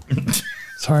 Yeah.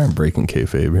 Sorry, I'm breaking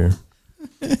kayfabe here.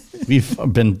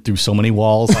 We've been through so many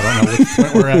walls. I don't know which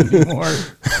point we're at anymore.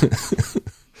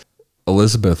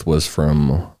 Elizabeth was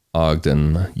from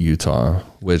Ogden, Utah,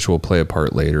 which will play a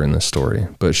part later in the story,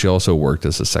 but she also worked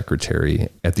as a secretary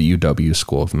at the UW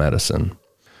School of Medicine.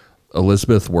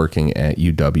 Elizabeth working at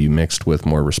UW mixed with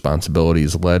more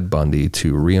responsibilities led Bundy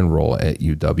to re-enroll at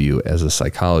UW as a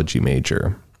psychology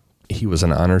major. He was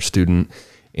an honor student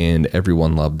and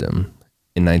everyone loved him.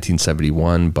 In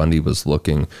 1971, Bundy was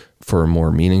looking for a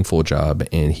more meaningful job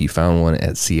and he found one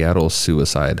at Seattle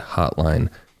Suicide Hotline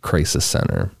Crisis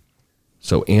Center.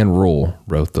 So Ann Rule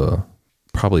wrote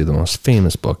probably the most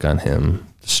famous book on him,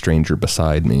 The Stranger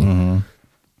Beside Me. Mm-hmm.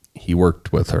 He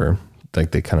worked with her.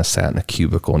 Like they kind of sat in a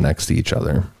cubicle next to each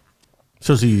other.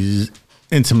 So she's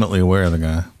intimately aware of the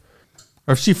guy.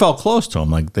 Or if she felt close to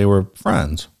him, like they were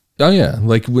friends. Oh yeah,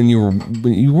 like when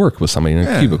you work with somebody in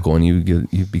a cubicle and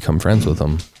you become friends with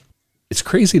them. It's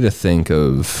crazy to think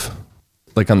of,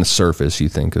 like on the surface, you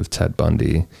think of Ted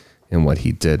Bundy and what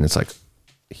he did, and it's like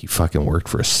he fucking worked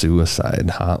for a suicide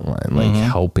hotline, like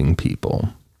helping people.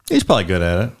 He's probably good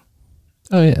at it.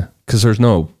 Oh yeah, because there's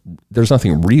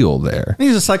nothing real there.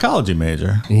 He's a psychology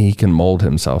major. He can mold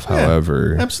himself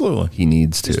however absolutely he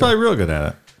needs to. He's probably real good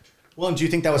at it. Well, and do you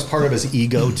think that was part of his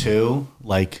ego too?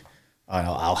 Like,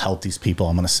 I'll help these people.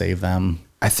 I'm going to save them.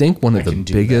 I think one of the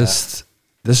biggest,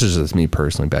 this is just me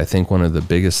personally, but I think one of the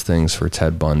biggest things for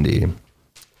Ted Bundy,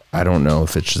 I don't know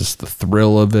if it's just the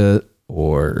thrill of it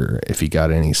or if he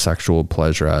got any sexual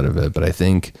pleasure out of it, but I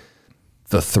think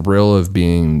the thrill of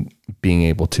being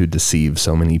able to deceive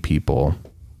so many people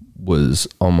was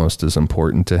almost as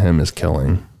important to him as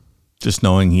killing. Just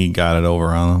knowing he got it over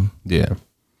on them. Yeah.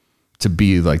 To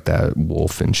be like that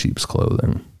wolf in sheep's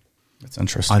clothing. That's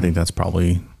interesting. I think that's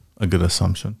probably a good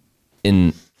assumption.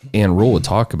 And Ann Rule would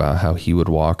talk about how he would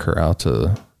walk her out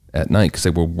at night because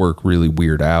they would work really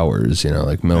weird hours,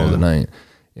 like middle of the night.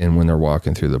 And when they're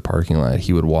walking through the parking lot,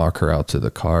 he would walk her out to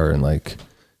the car and like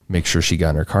make sure she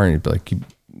got in her car. And he'd be like, you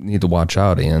need to watch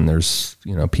out, Ann. There's,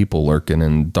 people lurking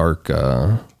in dark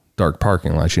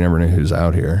parking lots. You never know who's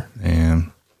out here.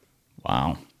 And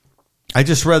wow. I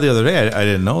just read the other day, I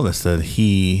didn't know this, that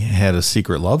he had a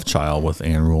secret love child with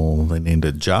Ann Rule. They named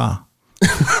it Ja.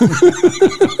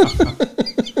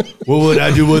 What would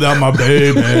I do without my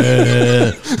baby?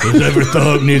 'Cause every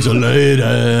thug needs a lady.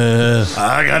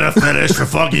 I got a fetish for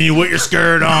fucking you with your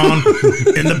skirt on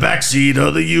in the backseat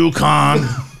of the Yukon.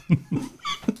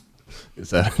 Is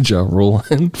that a Ja Rule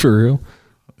line for real?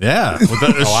 Yeah. With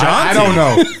the I don't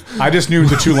know. I just knew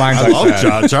the two lines I love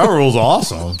said. Ja. Ja Rule's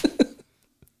awesome.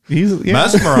 He's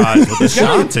Mesmerized with the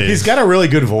Shanty. He's got a really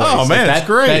good voice. Oh, man, Like it's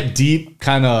great. That deep,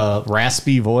 kind of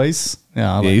raspy voice.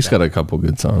 Yeah, I like He's that. got a couple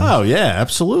good songs. Oh, yeah,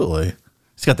 absolutely.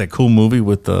 He's got that cool movie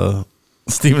with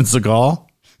Steven Seagal.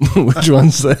 Which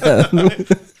one's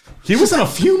that? He was in a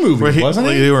few Where movies, wasn't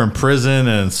he? They were in prison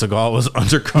and Seagal was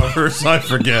undercover, so I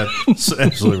forget. It's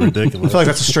absolutely ridiculous. I feel like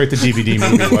that's a straight to DVD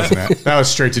movie, wasn't it? That was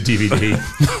straight to DVD.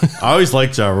 I always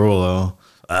liked Ja Rule, though.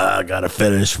 I gotta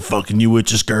finish fucking you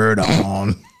with your skirt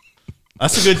on.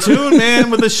 That's a good tune,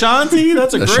 man, with Ashanti.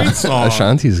 That's a great song.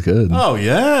 Ashanti's good. Oh,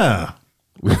 yeah.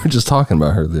 We were just talking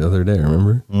about her the other day,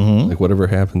 remember? Mm-hmm. Like, whatever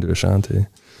happened to Ashanti?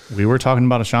 We were talking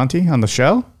about Ashanti on the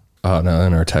show? Oh, no,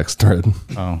 in our text thread.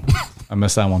 Oh, I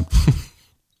missed that one.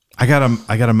 I got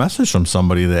a message from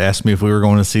somebody that asked me if we were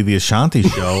going to see the Ashanti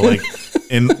show, like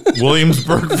in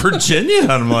Williamsburg, Virginia.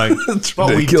 And I'm like,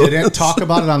 but we didn't talk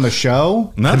about it on the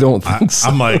show? no, I don't think so.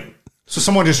 I'm like, So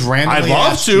someone just randomly I'd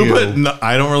love asked to, you, but no,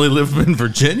 I don't really live in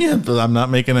Virginia, but I'm not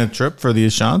making a trip for the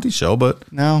Ashanti show,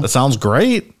 but No. that sounds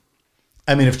great.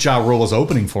 I mean, if Ja Rule was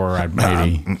opening for her, I'd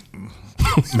maybe.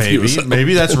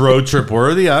 Maybe that's road trip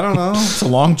worthy. I don't know. It's a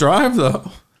long drive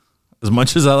though. As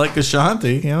much as I like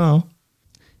Ashanti, you know.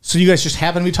 So you guys just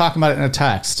happened to be talking about it in a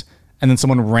text, and then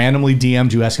someone randomly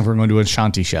DM'd you asking if we're going to do an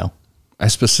Ashanti show. I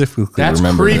specifically That's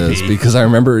remember this creepy. because I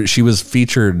remember she was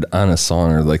featured on a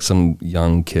song, or like some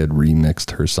young kid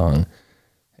remixed her song.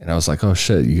 And I was like, oh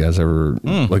shit, you guys ever,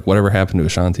 like whatever happened to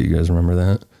Ashanti? You guys remember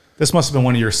that? This must have been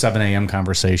one of your 7 a.m.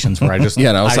 conversations where I just... Yeah,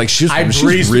 and I was like, she's breezed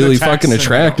really through the text fucking and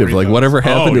attractive. read Like those. whatever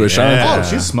happened to Ashanti? yeah. Oh,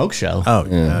 she's a smoke show. Oh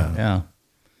yeah. Yeah.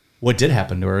 What did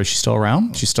happen to her? Is she still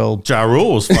around? She's still... Ja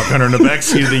Rule was fucking her in the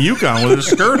backseat of the Yukon with her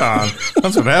skirt on.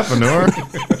 That's what happened to her.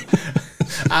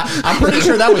 I'm pretty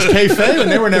sure that was kayfabe and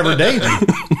they were never dating.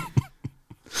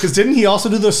 Because didn't he also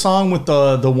do the song with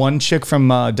the one chick from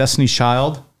Destiny's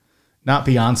Child? Not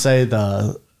Beyonce,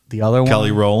 the other one.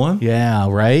 Kelly Rowland. Yeah,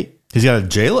 right? He's got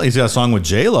a song with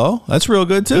J-Lo. That's real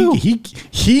good too.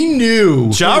 He knew.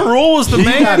 Ja Rule was the He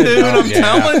man, got it dude. done, I'm yeah.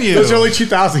 telling you. Those early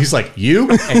 2000s, he's like, you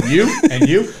and you and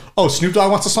you. Oh, Snoop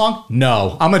Dogg wants a song?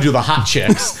 No, I'm going to do the hot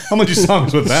chicks. I'm going to do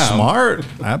songs with them. Smart.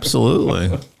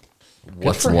 Absolutely.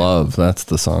 What's Love? That's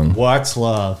the song. What's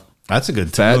love? That's a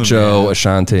good Fat tune, Joe, man.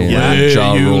 Ashanti, Yeah. and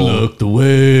Ja Rule. the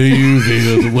way you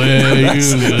feel, the way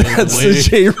you look. That's the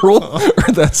J Rule,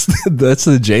 or that's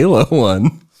the J Lo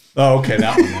one. Oh, okay,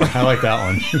 that one. I like that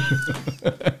one.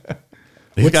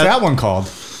 What's that one called?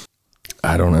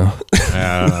 I don't know.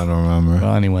 I don't remember.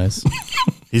 Well, anyways.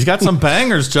 He's got some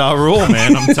bangers, Ja Rule,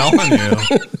 man. I'm telling you.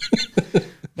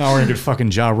 Now we're going to get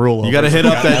fucking Ja Rule. You got to hit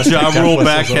up that Ja Rule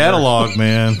back catalog. catalog,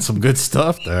 man. Some good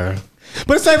stuff there.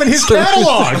 But it's not even his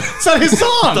catalog. It's not his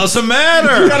song. Doesn't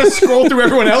matter. You got to scroll through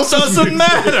everyone else's. Doesn't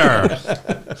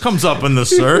matter. Comes up in the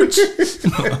search.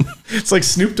 It's like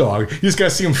Snoop Dogg. You just got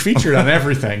to see him featured on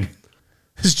everything.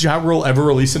 Has Ja Rule ever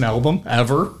released an album?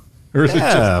 Ever? Or is it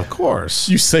just, Yeah, of course.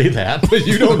 you say that, but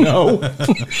you don't know.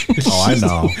 Oh, I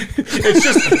know.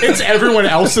 It's everyone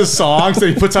else's songs that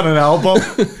he puts on an album.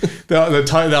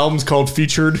 The album's called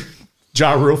Featured.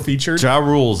 Ja Rule Featured. Ja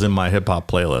Rule's in my hip hop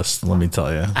playlist. Let me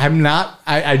tell you.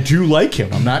 I do like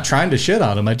him. I'm not trying to shit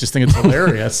on him. I just think it's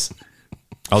hilarious.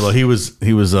 Although he was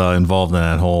involved in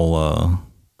that whole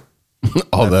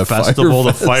That festival,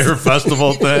 the fire Fire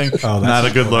Festival thing. Not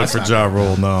a good look for Ja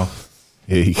Rule. No,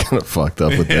 Yeah, he kind of fucked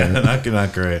up with yeah, that.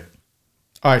 not great.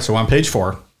 All right, so on page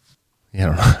 4. Yeah, I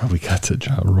don't know how we got to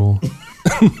Ja Rule.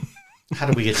 How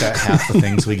did we get to half the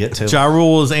things we get to? Ja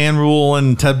Rule is Ann Rule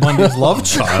and Ted Bundy's love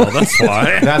child. That's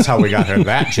why. That's how we got here.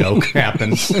 That joke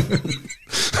happened.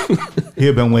 He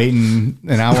had been waiting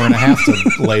an hour and a half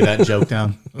to lay that joke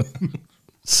down.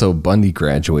 So Bundy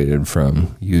graduated from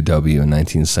UW in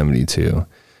 1972,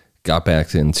 got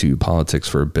back into politics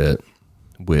for a bit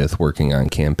with working on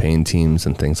campaign teams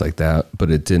and things like that,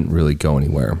 but it didn't really go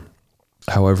anywhere.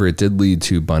 However, it did lead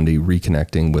to Bundy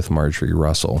reconnecting with Marjorie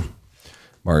Russell.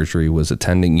 Marjorie was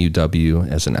attending UW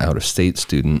as an out-of-state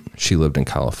student. She lived in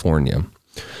California.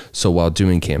 So while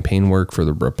doing campaign work for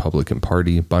the Republican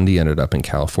Party, Bundy ended up in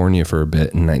California for a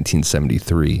bit in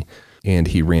 1973, and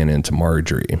he ran into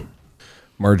Marjorie.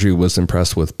 Marjorie was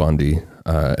impressed with Bundy.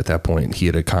 At that point, he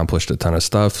had accomplished a ton of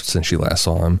stuff since she last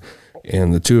saw him,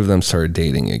 and the two of them started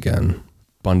dating again.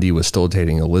 Bundy was still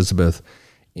dating Elizabeth,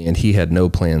 and he had no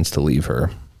plans to leave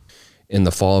her. In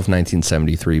the fall of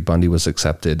 1973, Bundy was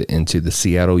accepted into the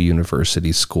Seattle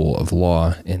University School of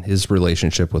Law, and his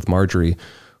relationship with Marjorie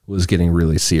was getting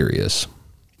really serious.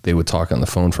 They would talk on the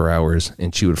phone for hours,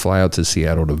 and she would fly out to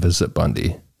Seattle to visit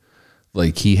Bundy.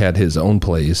 Like, he had his own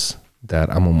place that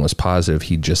I'm almost positive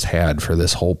he just had for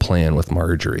this whole plan with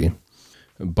Marjorie.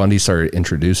 Bundy started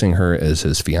introducing her as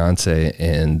his fiance,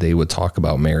 and they would talk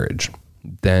about marriage.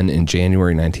 Then in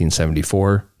January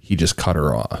 1974, he just cut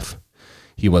her off.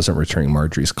 He wasn't returning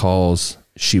Marjorie's calls.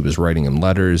 She was writing him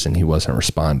letters, and he wasn't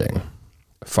responding.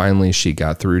 Finally, she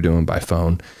got through to him by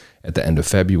phone at the end of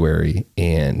February,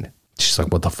 and she's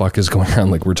like, what the fuck is going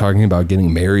on? Like, we're talking about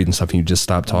getting married and stuff, and you just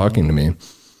stopped talking to me.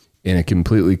 In a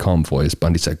completely calm voice,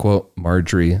 Bundy said, quote,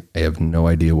 Marjorie, I have no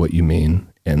idea what you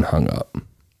mean, and hung up.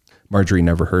 Marjorie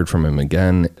never heard from him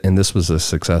again, and this was a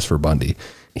success for Bundy.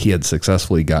 He had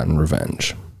successfully gotten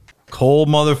revenge. Cold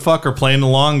motherfucker playing the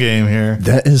long game here.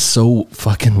 That is so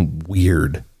fucking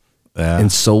weird. Yeah.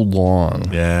 And so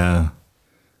long. Yeah.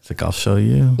 It's like, I'll show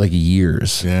you. Like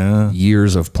years. Yeah.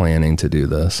 Years of planning to do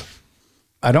this.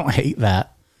 I don't hate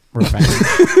that revenge.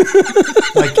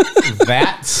 Like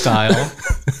that style.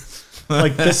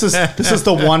 Like this is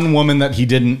the one woman that he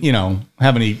didn't,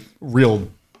 have any real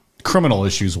criminal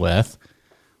issues with.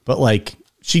 But like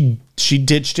she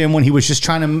ditched him when he was just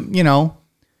trying to,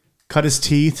 cut his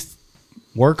teeth,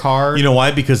 work hard. You know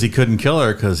why? Because he couldn't kill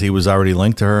her because he was already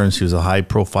linked to her and she was a high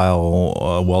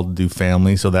profile, well-to-do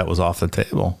family. So that was off the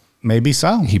table. Maybe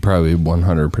so. He probably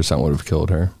 100% would have killed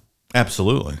her.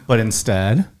 Absolutely. But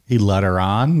instead, he led her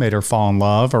on, made her fall in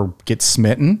love or get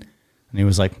smitten. And he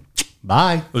was like,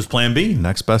 bye. It was plan B.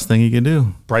 Next best thing he could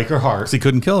do. Break her heart. 'Cause he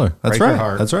couldn't kill her. That's Break her right.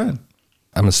 heart. That's right.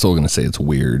 I'm still going to say it's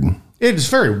weird It's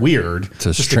very weird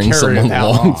to just string carry it someone that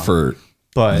along long. for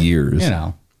But, years.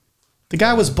 The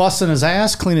guy was busting his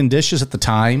ass, cleaning dishes at the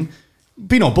time,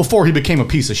 before he became a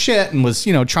piece of shit and was,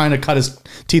 trying to cut his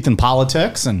teeth in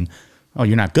politics. And, oh,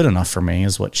 you're not good enough for me,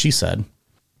 is what she said.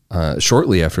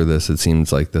 Shortly after this, it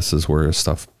seems like this is where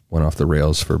stuff went off the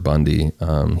rails for Bundy.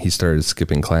 He started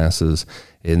skipping classes.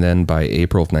 And then by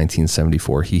April of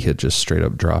 1974, he had just straight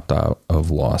up dropped out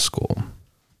of law school.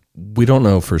 We don't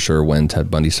know for sure when Ted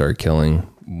Bundy started killing.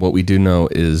 What we do know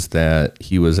is that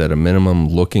he was at a minimum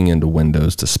looking into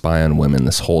windows to spy on women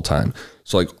this whole time.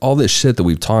 So like all this shit that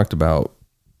we've talked about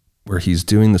where he's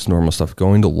doing this normal stuff,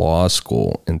 going to law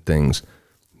school and things,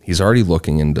 he's already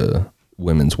looking into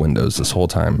women's windows this whole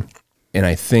time. And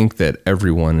I think that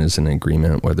everyone is in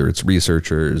agreement, whether it's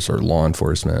researchers or law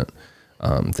enforcement,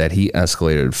 that he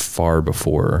escalated far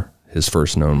before his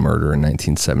first known murder in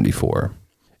 1974.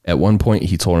 At one point,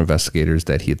 he told investigators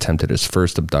that he attempted his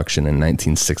first abduction in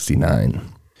 1969.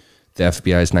 The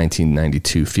FBI's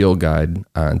 1992 field guide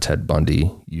on Ted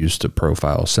Bundy used to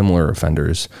profile similar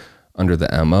offenders. Under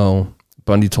the MO,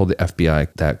 Bundy told the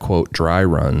FBI that, quote, dry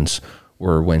runs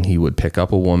were when he would pick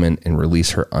up a woman and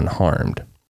release her unharmed.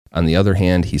 On the other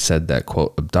hand, he said that,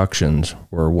 quote, abductions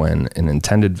were when an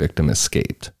intended victim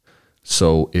escaped.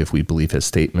 So if we believe his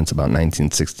statements about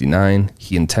 1969,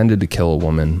 he intended to kill a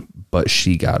woman, but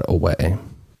she got away.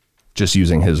 Just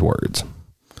using his words.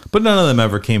 But none of them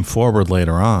ever came forward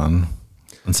later on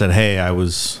and said, hey, I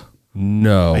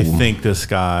think this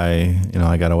guy,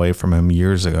 I got away from him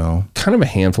years ago. Kind of a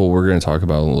handful we're going to talk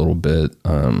about a little bit.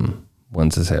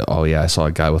 Ones that say, oh yeah, I saw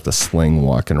a guy with a sling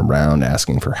walking around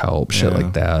asking for help, shit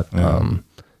like that. Yeah.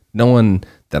 No one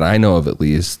that I know of, at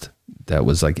least, that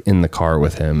was like in the car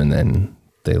with him and then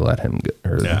they let him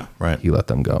go. He let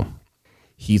them go.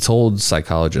 He told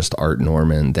psychologist Art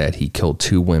Norman that he killed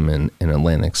 2 women in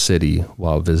Atlantic City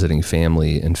while visiting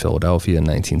family in Philadelphia in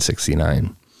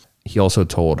 1969. He also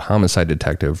told homicide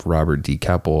detective Robert D.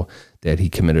 Keppel that he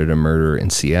committed a murder in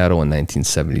Seattle in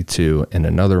 1972 and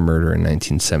another murder in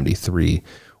 1973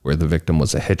 where the victim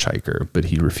was a hitchhiker, but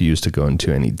he refused to go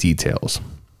into any details.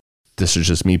 This is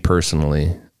just me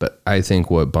personally, but I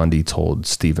think what Bundy told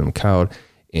Stephen McCloud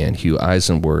and Hugh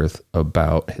Eisenworth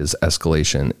about his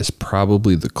escalation is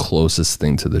probably the closest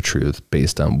thing to the truth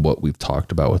based on what we've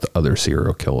talked about with other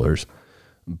serial killers.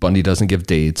 Bundy doesn't give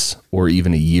dates or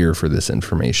even a year for this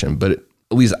information, but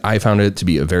at least I found it to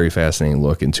be a very fascinating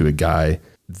look into a guy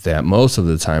that most of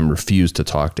the time refused to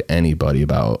talk to anybody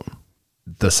about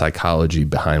the psychology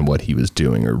behind what he was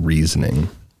doing or reasoning.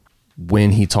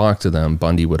 When he talked to them,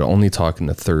 Bundy would only talk in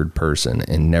the third person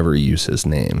and never use his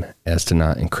name as to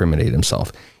not incriminate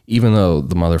himself. Even though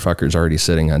the motherfucker's already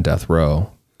sitting on death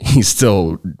row, he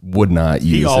still would not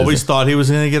use He always thought he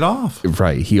was going to get off.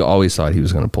 Right. He always thought he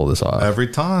was going to pull this off. Every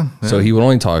time. Yeah. So he would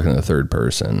only talk in the third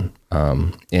person.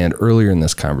 And earlier in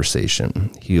this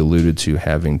conversation, he alluded to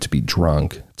having to be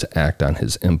drunk to act on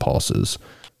his impulses,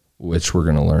 which we're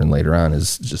going to learn later on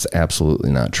is just absolutely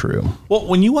not true. Well,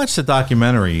 when you watch the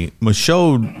documentary,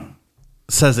 Michaud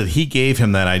says that he gave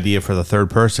him that idea for the third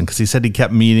person because he said he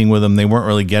kept meeting with him. They weren't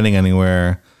really getting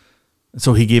anywhere.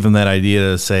 So he gave him that idea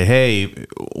to say, hey,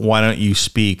 why don't you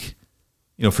speak,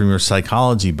 from your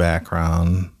psychology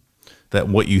background, that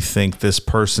what you think this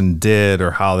person did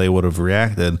or how they would have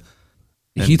reacted.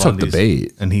 And he took the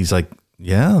bait. And he's like,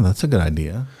 yeah, that's a good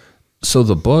idea. So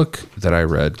the book that I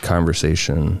read,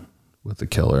 Conversation with the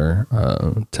Killer,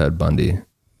 Ted Bundy,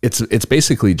 it's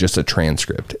basically just a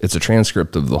transcript. It's a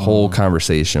transcript of the whole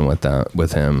conversation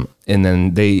with him. And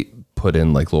then they put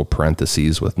in like little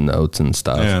parentheses with notes and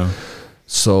stuff. Yeah.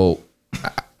 So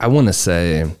I want to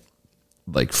say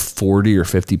like 40 or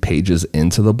 50 pages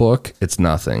into the book, it's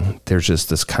nothing. There's just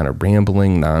this kind of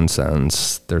rambling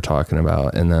nonsense they're talking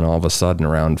about. And then all of a sudden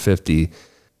around 50,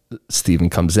 Stephen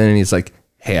comes in and he's like,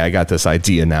 hey, I got this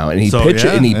idea now. And he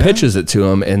pitches it to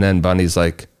him. And then Bundy's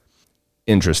like,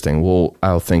 interesting. Well,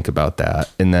 I'll think about that.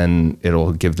 And then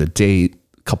it'll give the date.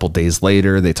 A couple days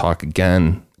later, they talk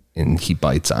again and he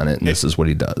bites on it. And this is what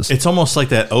he does. It's almost like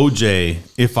that OJ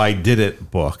If I Did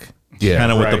It book. Yeah.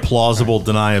 Kind of with the plausible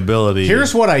deniability.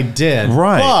 Here's what I did.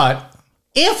 Right. But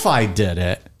if I did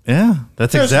it, Yeah,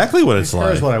 that's exactly what it's like.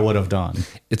 here's what I would have done.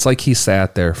 It's like he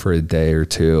sat there for a day or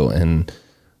two and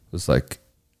was like,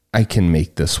 I can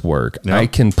make this work. Yep. I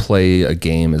can play a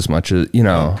game as much as,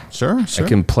 Sure. I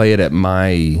can play it at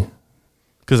my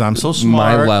Because I'm so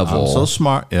smart. my level. I'm so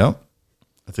smart. Yep.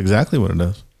 That's exactly what it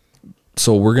is.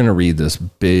 So we're going to read this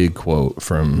big quote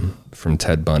from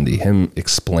Ted Bundy, him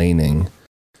explaining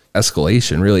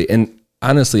escalation, really. And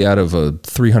honestly, out of a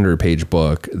 300-page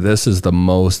book, this is the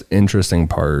most interesting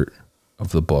part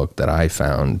of the book that I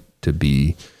found to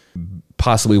be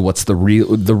possibly what's the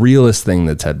realest thing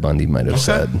that Ted Bundy might have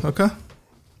said. Okay.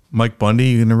 Mike Bundy,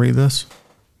 you going to read this?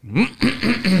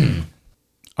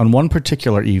 On one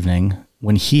particular evening,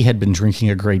 when he had been drinking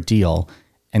a great deal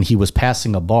and he was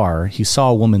passing a bar, he saw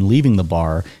a woman leaving the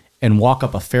bar and walk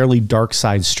up a fairly dark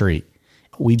side street.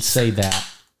 We'd say that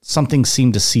something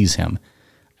seemed to seize him.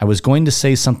 I was going to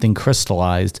say something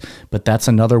crystallized, but that's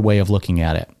another way of looking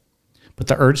at it. But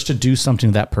the urge to do something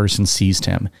to that person seized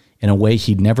him in a way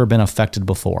he'd never been affected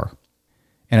before.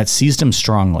 And it seized him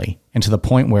strongly, and to the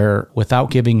point where,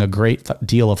 without giving a great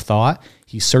deal of thought,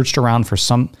 he searched around for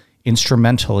some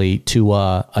instrumentally to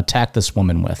attack this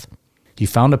woman with. He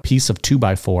found a piece of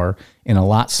 2x4 in a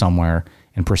lot somewhere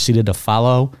and proceeded to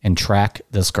follow and track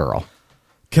this girl.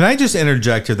 Can I just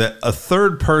interject here that a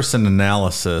third-person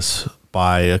analysis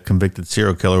by a convicted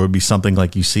serial killer would be something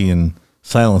like you see in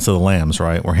Silence of the Lambs,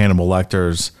 right? Where Hannibal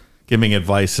Lecter's giving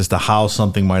advice as to how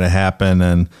something might have happened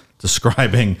and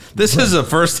describing, this is a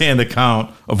firsthand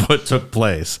account of what took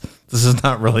place. This is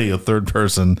not really a third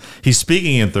person. He's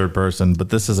speaking in third person, but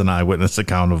this is an eyewitness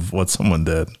account of what someone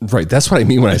did. Right. That's what I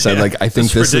mean when I said, I think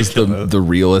this ridiculous. is the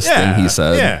realest thing he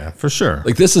said. Yeah, for sure.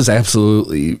 Like, this is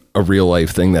absolutely a real life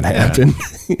thing that happened.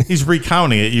 He's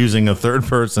recounting it using a third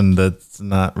person that's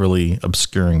not really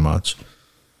obscuring much.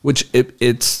 Which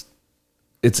it's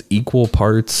equal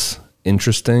parts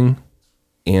interesting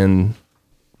and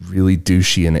really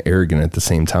douchey and arrogant at the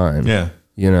same time. Yeah.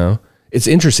 It's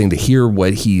interesting to hear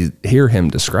him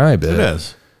describe it. It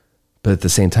is. But at the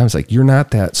same time, it's like, you're not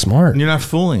that smart. You're not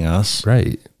fooling us.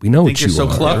 Right. We know Think what you you're so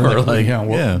are. clever. Like,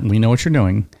 We know what you're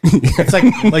doing. It's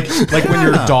like when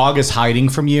your dog is hiding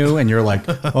from you and you're like,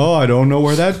 oh, I don't know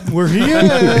where he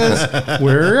is.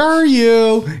 Where are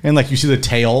you? And like you see the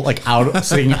tail like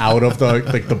sitting out of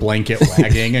the blanket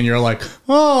wagging, and you're like,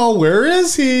 oh, where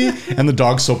is he? And the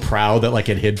dog's so proud that like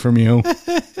it hid from you.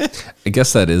 I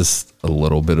guess that is a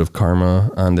little bit of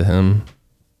karma onto him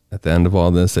at the end of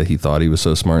all this, that he thought he was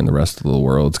so smart and the rest of the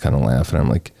world's kind of laughing. I'm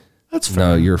like, That's fair.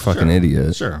 no, you're a fucking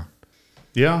idiot. Sure.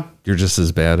 Yeah. You're just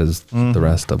as bad as the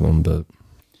rest of them. But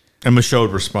And Michaud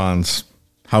responds,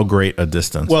 how great a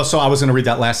distance. Well, so I was going to read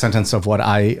that last sentence of what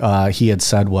he had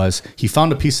said was, he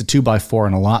found a piece of 2x4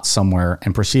 in a lot somewhere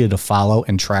and proceeded to follow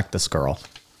and track this girl.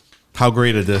 How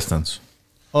great a distance?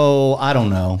 Oh, I don't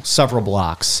know, several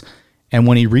blocks. And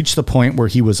when he reached the point where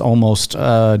he was almost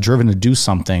driven to do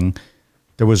something,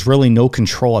 there was really no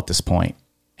control at this point.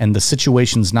 And the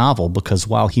situation's novel because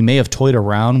while he may have toyed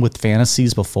around with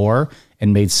fantasies before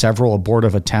and made several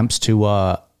abortive attempts to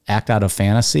act out of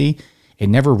fantasy, it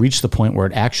never reached the point where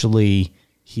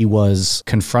he was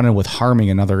confronted with harming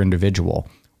another individual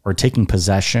or taking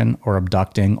possession or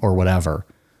abducting or whatever,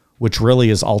 which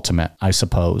really is ultimate, I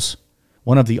suppose.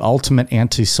 One of the ultimate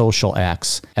antisocial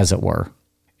acts, as it were.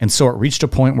 And so it reached a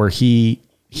point where he'd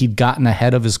gotten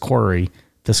ahead of his quarry,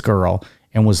 this girl,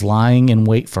 and was lying in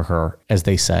wait for her, as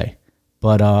they say.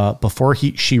 But before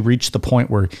she reached the point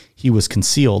where he was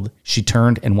concealed, she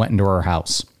turned and went into her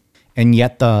house. And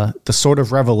yet the sort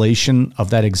of revelation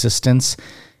of that existence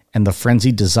and the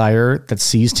frenzied desire that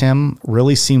seized him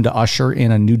really seemed to usher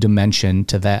in a new dimension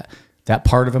to that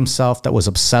part of himself that was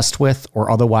obsessed with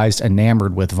or otherwise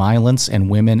enamored with violence and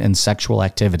women and sexual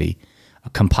activity, a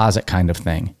composite kind of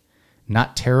thing.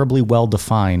 Not terribly well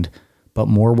defined, but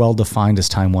more well defined as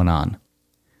time went on.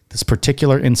 This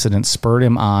particular incident spurred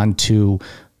him on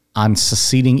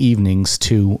succeeding evenings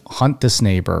to hunt this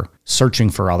neighbor, searching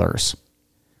for others.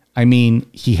 I mean,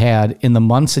 he had, in the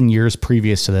months and years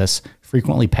previous to this,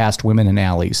 frequently passed women in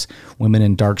alleys, women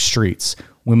in dark streets,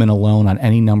 women alone on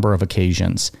any number of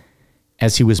occasions,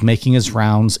 as he was making his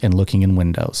rounds and looking in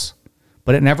windows.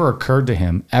 But it never occurred to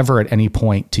him, ever at any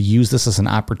point, to use this as an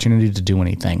opportunity to do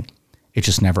anything. It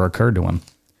just never occurred to him.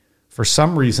 For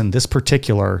some reason, the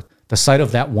sight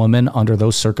of that woman under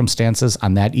those circumstances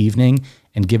on that evening,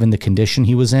 and given the condition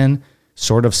he was in,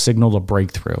 sort of signaled a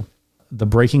breakthrough. The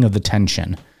breaking of the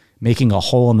tension, making a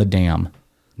hole in the dam,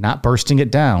 not bursting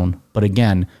it down, but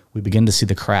again, we begin to see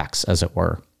the cracks, as it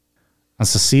were. On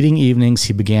succeeding evenings,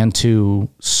 he began to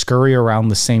scurry around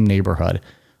the same neighborhood,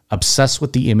 obsessed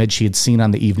with the image he had seen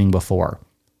on the evening before.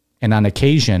 And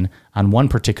on one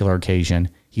particular occasion,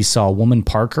 he saw a woman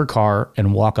park her car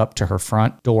and walk up to her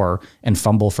front door and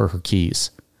fumble for her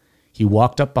keys. He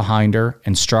walked up behind her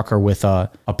and struck her with a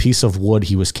piece of wood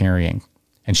he was carrying,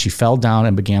 and she fell down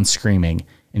and began screaming,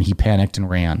 and he panicked and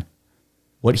ran.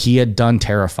 What he had done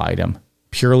terrified him,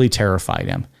 purely terrified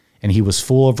him, and he was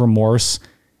full of remorse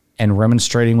and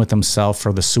remonstrating with himself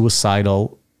for the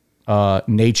suicidal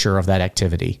nature of that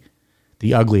activity,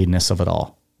 the ugliness of it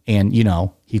all. And,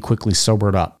 he quickly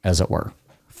sobered up, as it were.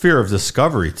 Fear of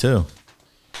discovery, too.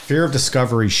 Fear of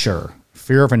discovery, sure.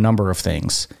 Fear of a number of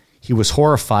things. He was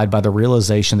horrified by the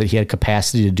realization that he had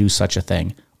capacity to do such a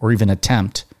thing, or even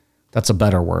attempt. That's a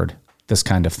better word, this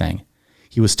kind of thing.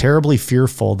 He was terribly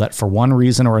fearful that for one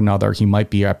reason or another, he might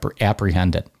be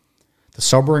apprehended. The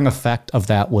sobering effect of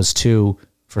that was to,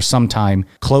 for some time,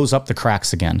 close up the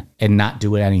cracks again and not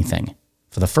do anything.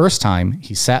 For the first time,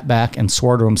 he sat back and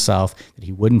swore to himself that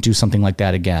he wouldn't do something like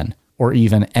that again, or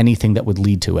even anything that would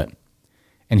lead to it.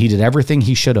 And he did everything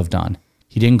he should have done.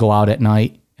 He didn't go out at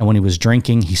night, and when he was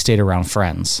drinking, he stayed around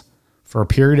friends. For a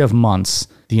period of months,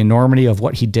 the enormity of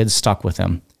what he did stuck with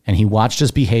him, and he watched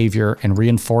his behavior and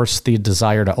reinforced the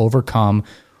desire to overcome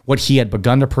what he had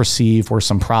begun to perceive were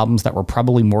some problems that were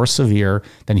probably more severe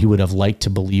than he would have liked to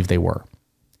believe they were.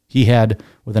 He had,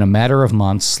 within a matter of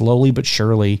months, slowly but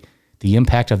surely, the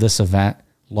impact of this event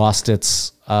lost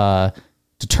its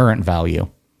deterrent value.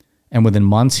 And within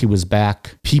months, he was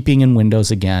back peeping in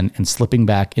windows again and slipping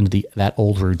back into that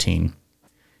old routine.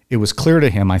 It was clear to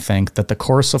him, I think, that the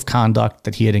course of conduct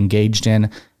that he had engaged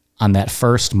in on that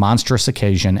first monstrous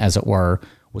occasion, as it were,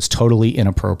 was totally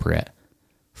inappropriate,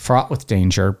 fraught with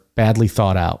danger, badly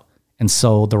thought out. And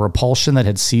so the repulsion that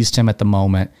had seized him at the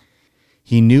moment,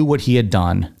 he knew what he had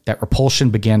done. That repulsion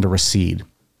began to recede.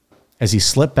 As he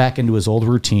slipped back into his old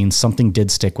routine, something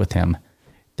did stick with him.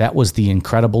 That was the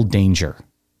incredible danger,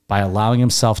 by allowing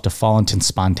himself to fall into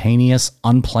spontaneous,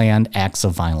 unplanned acts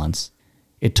of violence.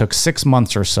 It took 6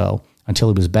 months or so until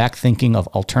he was back thinking of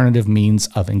alternative means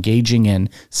of engaging in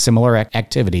similar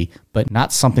activity, but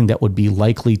not something that would be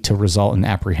likely to result in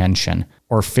apprehension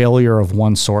or failure of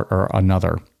one sort or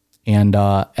another. And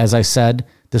as I said,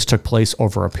 this took place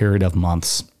over a period of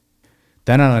months.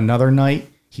 Then on another night,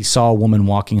 he saw a woman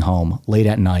walking home late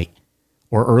at night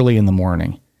or early in the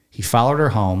morning. He followed her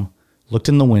home, looked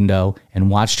in the window, and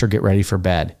watched her get ready for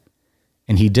bed.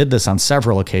 And he did this on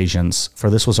several occasions, for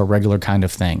this was a regular kind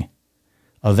of thing.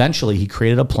 Eventually, he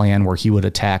created a plan where he would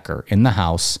attack her in the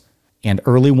house, and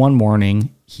early one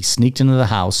morning, he sneaked into the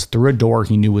house through a door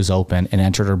he knew was open and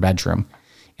entered her bedroom.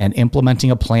 And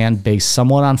implementing a plan based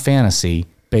somewhat on fantasy,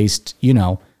 based,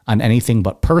 on anything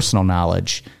but personal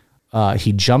knowledge,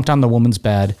 he jumped on the woman's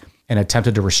bed and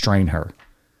attempted to restrain her.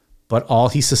 But all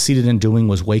he succeeded in doing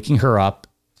was waking her up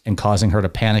and causing her to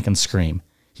panic and scream.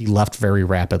 He left very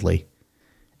rapidly.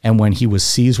 And when he was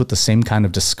seized with the same kind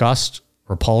of disgust,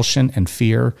 repulsion, and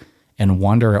fear, and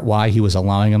wonder at why he was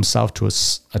allowing himself to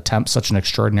attempt such an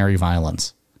extraordinary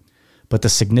violence. But the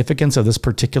significance of this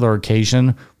particular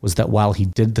occasion was that while he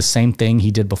did the same thing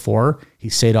he did before, he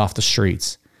stayed off the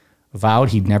streets, vowed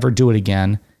he'd never do it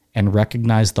again, and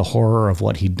recognized the horror of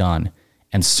what he'd done,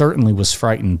 and certainly was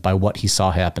frightened by what he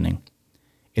saw happening.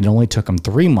 It only took him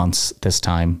 3 months this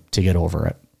time to get over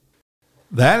it.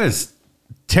 That is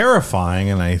terrifying,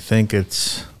 and I think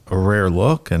it's a rare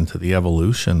look into the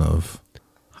evolution of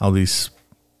how these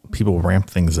people ramp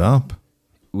things up.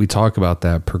 We talk about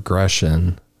that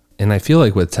progression, and I feel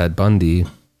like with Ted Bundy,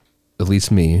 at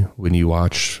least me, when you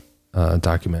watch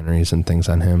documentaries and things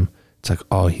on him, it's like,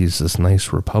 oh, he's this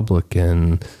nice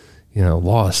Republican,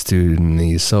 law student.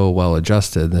 He's so well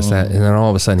adjusted, that, and then all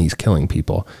of a sudden he's killing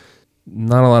people.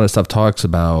 Not a lot of stuff talks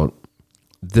about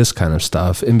this kind of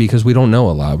stuff, and because we don't know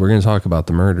a lot, we're going to talk about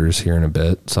the murders here in a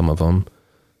bit, some of them,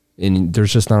 and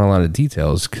there's just not a lot of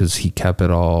details because he kept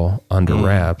it all under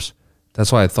wraps.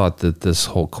 That's why I thought that this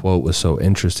whole quote was so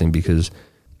interesting, because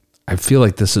I feel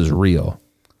like this is real.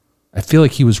 I feel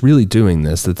like he was really doing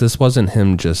this, that this wasn't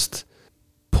him just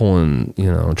trying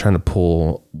to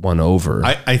pull one over.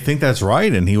 I think that's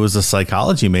right. And he was a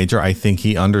psychology major. I think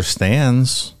he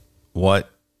understands what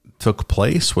took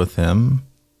place with him,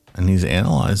 and he's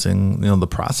analyzing, the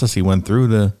process he went through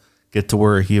to get to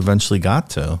where he eventually got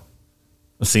to.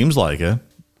 It seems like it.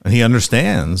 And he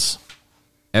understands.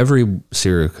 Every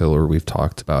serial killer we've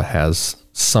talked about has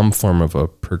some form of a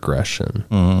progression.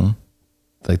 Mm-hmm.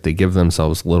 Like they give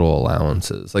themselves little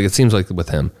allowances. Like it seems like with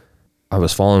him, I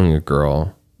was following a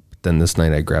girl, but then this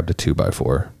night I grabbed a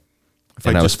 2x4. If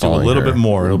I just do a little bit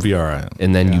more, it'll be all right.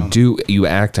 And then you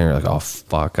act and you're like, oh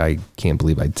fuck, I can't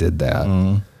believe I did that.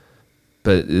 Mm.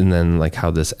 But and then like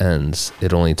how this ends,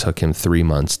 it only took him 3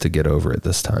 months to get over it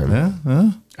this time.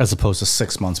 Yeah. As opposed to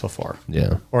 6 months before.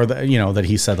 Yeah. Or that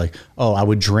he said like, oh, I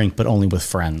would drink, but only with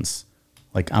friends.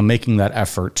 Like I'm making that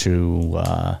effort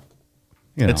to,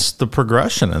 It's the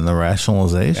progression and the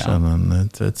rationalization,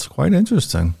 and it's quite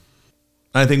interesting.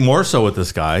 I think more so with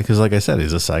this guy, because like I said,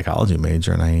 he's a psychology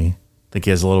major, and I think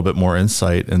he has a little bit more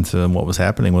insight into what was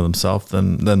happening with himself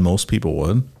than most people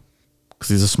would, because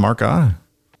he's a smart guy.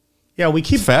 Yeah, we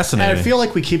keep fascinating. I feel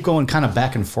like we keep going kind of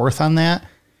back and forth on that.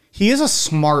 He is a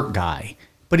smart guy,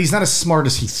 but he's not as smart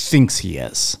as he thinks he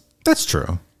is. That's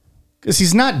true. Because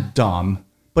he's not dumb,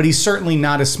 but he's certainly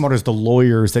not as smart as the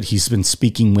lawyers that he's been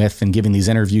speaking with and giving these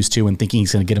interviews to and thinking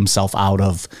he's going to get himself out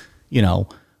of,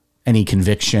 any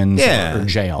convictions or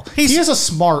jail. He is a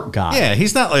smart guy. Yeah,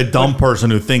 he's not like a dumb person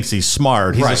who thinks he's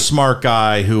smart. He's a smart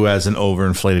guy who has an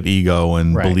overinflated ego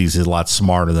and believes he's a lot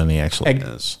smarter than he actually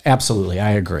is. Absolutely,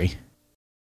 I agree.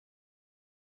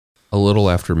 A little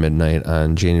after midnight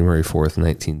on January 4th,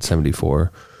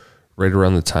 1974, right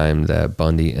around the time that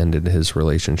Bundy ended his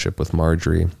relationship with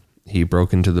Marjorie, he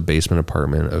broke into the basement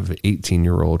apartment of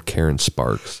 18-year-old Karen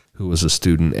Sparks, who was a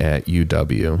student at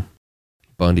UW.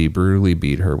 Bundy brutally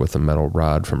beat her with a metal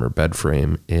rod from her bed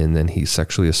frame, and then he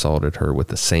sexually assaulted her with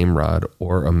the same rod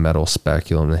or a metal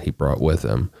speculum that he brought with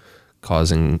him,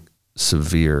 causing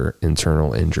severe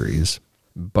internal injuries.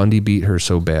 Bundy beat her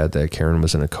so bad that Karen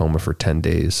was in a coma for 10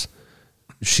 days.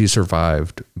 She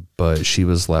survived, but she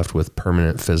was left with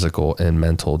permanent physical and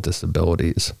mental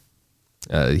disabilities.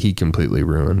 He completely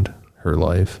ruined her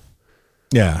life.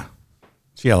 Yeah.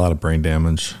 She got a lot of brain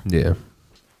damage. Yeah.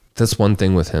 That's one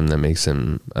thing with him that makes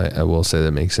him, I will say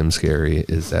that makes him scary,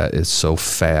 is that it's so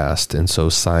fast and so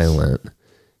silent.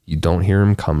 You don't hear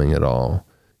him coming at all.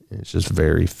 It's just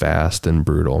very fast and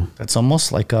brutal. That's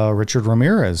almost like a Richard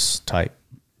Ramirez type.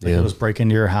 Like he was break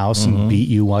into your house and beat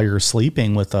you while you're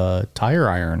sleeping with a tire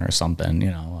iron or something,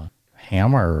 a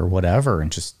hammer or whatever.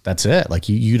 And just, that's it. Like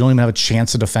you don't even have a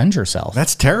chance to defend yourself.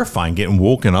 That's terrifying, getting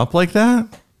woken up like that.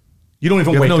 You don't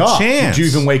even wake up. Chance. Did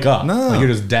you even wake up? No. Like you're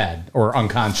just dead or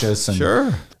unconscious. And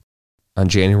sure. On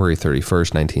January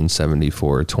 31st,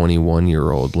 1974,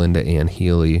 21-year-old Linda Ann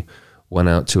Healy went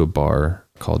out to a bar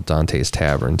called Dante's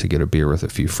Tavern to get a beer with a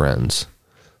few friends.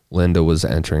 Linda was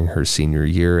entering her senior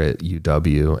year at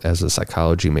UW as a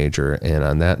psychology major, and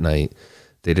on that night,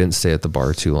 they didn't stay at the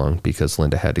bar too long because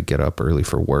Linda had to get up early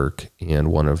for work,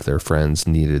 and one of their friends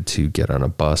needed to get on a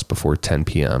bus before 10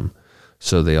 p.m.,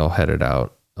 so they all headed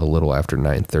out a little after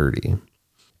 9:30.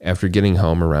 After getting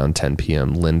home around 10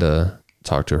 p.m., Linda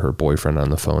talked to her boyfriend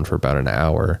on the phone for about an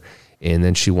hour, and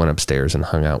then she went upstairs and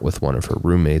hung out with one of her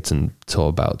roommates until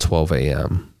about 12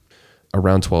 a.m.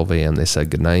 Around 12 a.m., they said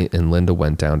goodnight, and Linda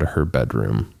went down to her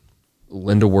bedroom.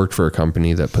 Linda worked for a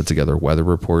company that put together weather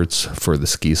reports for the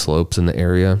ski slopes in the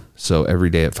area, so every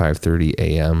day at 5:30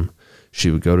 a.m., she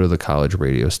would go to the college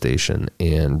radio station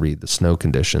and read the snow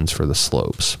conditions for the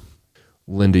slopes.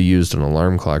 Linda used an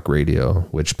alarm clock radio,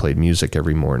 which played music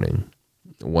every morning.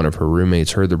 One of her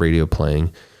roommates heard the radio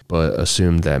playing, but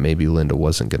assumed that maybe Linda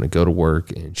wasn't going to go to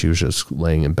work, and she was just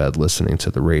laying in bed listening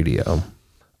to the radio.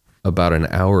 About an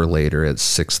hour later, at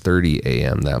 6:30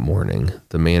 a.m. that morning,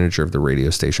 the manager of the radio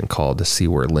station called to see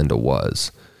where Linda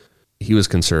was. He was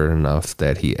concerned enough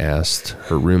that he asked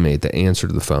her roommate that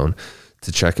answered the phone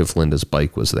to check if Linda's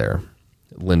bike was there.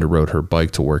 Linda rode her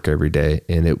bike to work every day,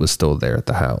 and it was still there at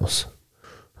the house.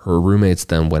 Her roommates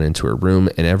then went into her room,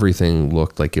 and everything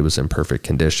looked like it was in perfect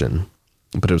condition,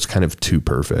 but it was kind of too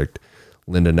perfect.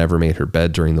 Linda never made her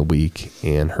bed during the week,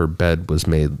 and her bed was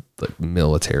made like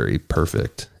military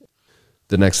perfect.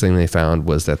 The next thing they found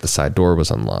was that the side door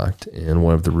was unlocked, and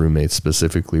one of the roommates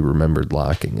specifically remembered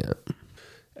locking it.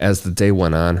 As the day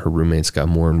went on, her roommates got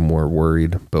more and more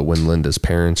worried, but when Linda's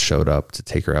parents showed up to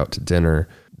take her out to dinner,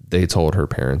 they told her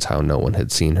parents how no one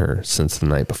had seen her since the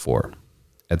night before.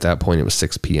 At that point, it was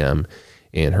 6 p.m.,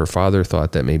 and her father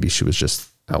thought that maybe she was just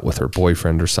out with her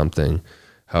boyfriend or something.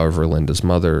 However, Linda's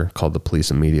mother called the police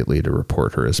immediately to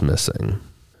report her as missing.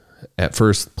 At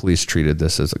first, police treated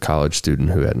this as a college student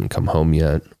who hadn't come home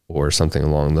yet or something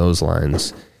along those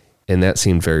lines, and that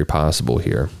seemed very possible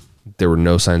here. There were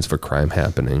no signs of a crime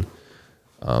happening,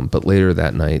 but later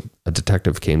that night, a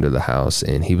detective came to the house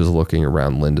and he was looking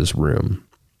around Linda's room.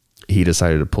 He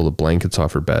decided to pull the blankets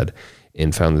off her bed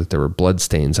and found that there were blood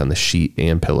stains on the sheet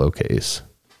and pillowcase.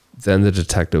 Then the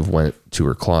detective went to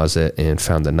her closet and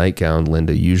found the nightgown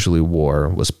Linda usually wore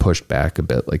was pushed back a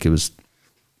bit. Like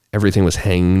everything was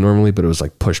hanging normally, but it was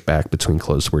like pushed back between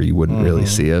clothes where you wouldn't really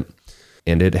see it.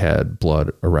 And it had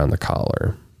blood around the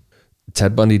collar.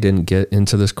 Ted Bundy didn't get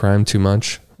into this crime too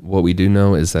much. What we do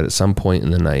know is that at some point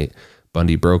in the night,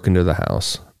 Bundy broke into the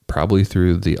house, probably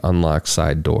through the unlocked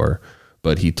side door,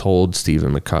 but he told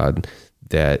Stephen McCod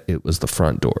that it was the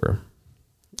front door.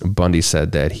 Bundy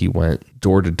said that he went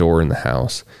door to door in the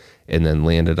house and then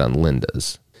landed on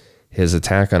Linda's. His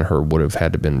attack on her would have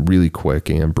had to have been really quick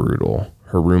and brutal.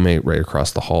 Her roommate right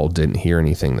across the hall didn't hear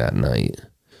anything that night.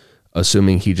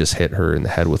 Assuming he just hit her in the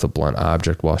head with a blunt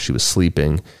object while she was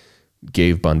sleeping,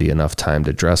 gave Bundy enough time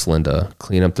to dress Linda,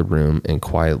 clean up the room, and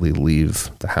quietly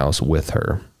leave the house with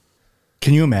her.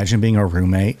 Can you imagine being a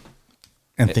roommate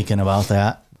and thinking about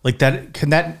that? Like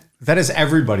that is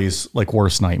everybody's like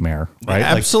worst nightmare, right?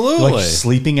 Absolutely. Like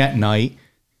sleeping at night,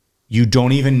 you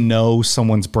don't even know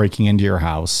someone's breaking into your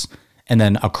house, and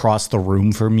then across the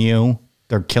room from you,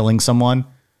 they're killing someone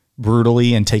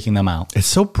brutally and taking them out. It's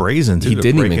so brazen, too. He to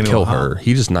didn't break even into kill a house. her.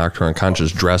 He just knocked her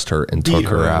unconscious, dressed her, and took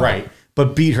her out. Right.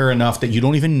 But beat her enough that you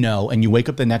don't even know, and you wake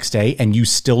up the next day and you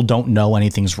still don't know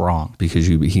anything's wrong. Because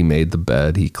he made the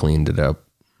bed, he cleaned it up.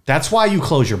 That's why you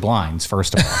close your blinds,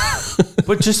 first of all.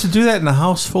 But just to do that in a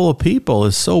house full of people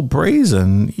is so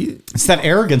brazen. It's that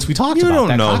arrogance we talked You about. don't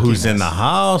that know who's cockiness. in the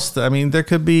house. I mean, there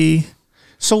could be...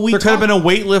 So There could have been a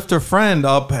weightlifter friend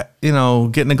up,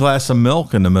 getting a glass of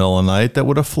milk in the middle of the night that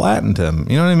would have flattened him.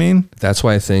 You know what I mean? That's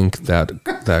why I think that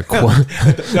quote,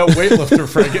 no weightlifter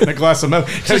friend getting a glass of milk.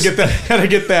 Gotta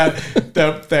get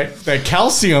that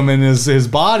calcium in his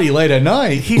body late at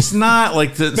night. He's not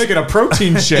like this. Making a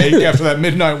protein shake after that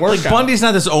midnight workout. Like Bundy's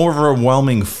not this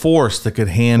overwhelming force that could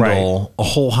handle a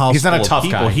whole house. He's not full a tough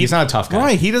of people. guy. He's not a tough guy.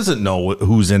 Right. He doesn't know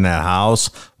who's in that house,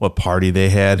 what party they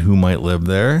had, who might live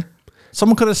there.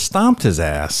 Someone could have stomped his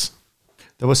ass.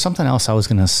 There was something else I was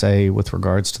going to say with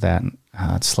regards to that.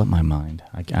 It slipped my mind.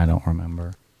 I don't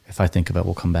remember. If I think of it,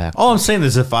 we'll come back. All I'm saying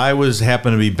is if I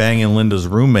happened to be banging Linda's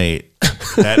roommate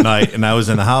that night and I was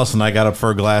in the house and I got up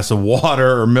for a glass of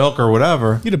water or milk or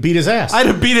whatever, You'd have beat his ass. I'd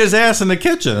have beat his ass in the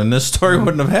kitchen and this story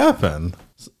wouldn't have happened.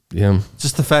 yeah,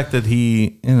 Just the fact that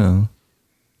he, and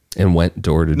went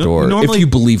door to door. normally- If you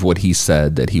believe what he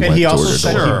said, that he and went he door also to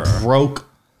said door. he broke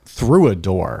through a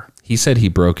door. He said he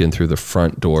broke in through the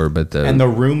front door, but And the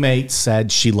roommate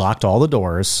said she locked all the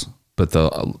doors,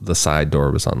 the side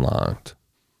door was unlocked.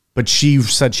 but she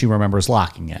said she remembers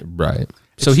locking it. Right.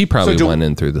 So he probably so went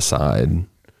in through the side.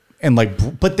 And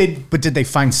but did they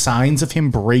find signs of him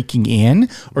breaking in,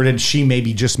 or did she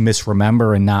maybe just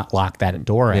misremember and not lock that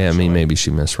door? Yeah, I actually? mean, maybe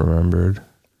she misremembered.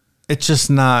 It's just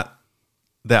not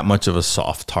that much of a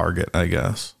soft target, I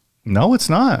guess. No, it's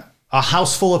not. A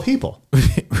house full of people.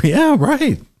 Yeah,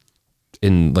 right.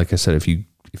 And like I said, if you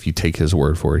take his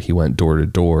word for it, he went door to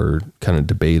door, kind of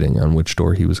debating on which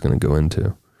door he was going to go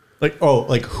into. Like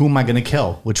who am I going to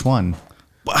kill? Which one?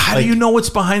 But how do you know what's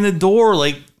behind the door?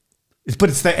 Like But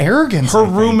it's the arrogance. her I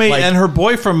think. roommate Like, and her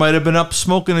boyfriend might have been up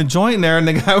smoking a joint in there, and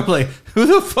the guy was like, "Who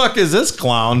the fuck is this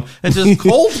clown?" And just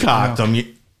cold cocked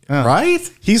him. Right?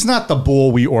 he's not the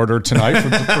bull we ordered tonight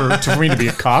for me to be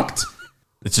cocked.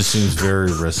 It just seems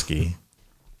very risky.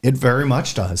 It very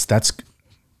much does.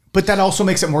 But that also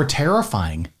makes it more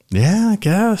terrifying. Yeah, I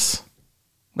guess.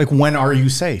 Like, when are you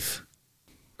safe?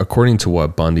 According to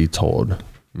what Bundy told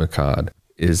McCod,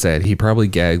 is that he probably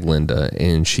gagged Linda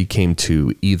and she came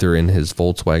to either in his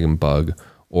Volkswagen Bug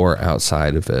or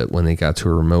outside of it when they got to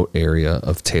a remote area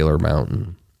of Taylor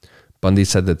Mountain. Bundy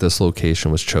said that this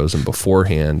location was chosen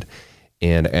beforehand,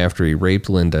 and after he raped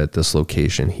Linda at this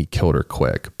location, he killed her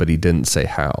quick, but he didn't say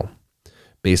how.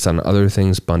 Based on other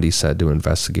things Bundy said to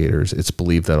investigators, it's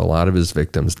believed that a lot of his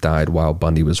victims died while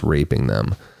Bundy was raping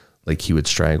them, like he would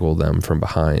strangle them from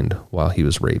behind while he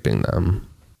was raping them.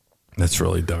 That's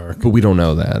really dark. But we don't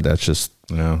know that. That's just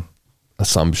Yeah.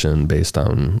 assumption based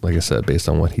on, like I said, based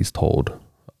on what he's told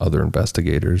other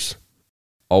investigators.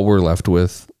 All we're left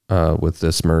with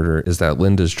this murder is that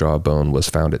Linda's jawbone was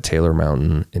found at Taylor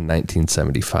Mountain in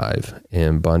 1975,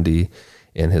 and Bundy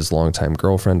and his longtime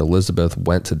girlfriend Elizabeth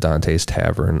went to Dante's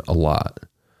Tavern a lot.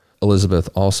 Elizabeth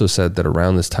also said that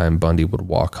around this time Bundy would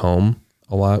walk home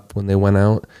a lot when they went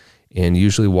out. And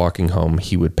usually walking home,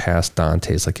 he would pass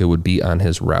Dante's, like it would be on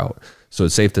his route. So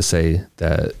it's safe to say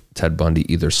that Ted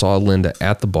Bundy either saw Linda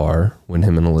at the bar when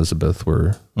him and Elizabeth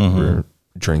were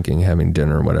drinking, having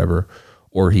dinner, or whatever,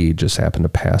 or he just happened to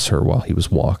pass her while he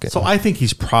was walking. So I think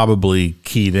he's probably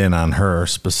keyed in on her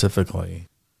specifically.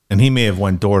 And he may have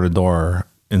went door to door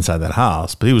inside that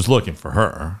house, but he was looking for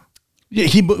her. Yeah,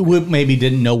 he maybe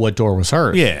didn't know what door was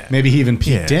hers. Yeah. Maybe he even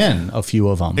peeked in a few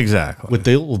of them. Exactly. With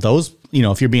those,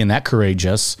 if you're being that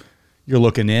courageous, you're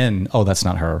looking in. Oh, that's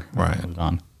not her. Right. Moved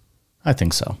on. I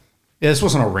think so. Yeah, this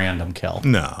wasn't a random kill.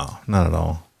 No, not at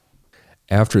all.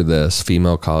 After this,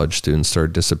 female college students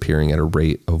started disappearing at a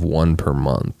rate of 1 per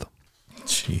month.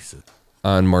 Jesus.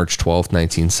 On March 12,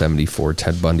 1974,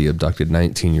 Ted Bundy abducted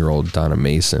 19-year-old Donna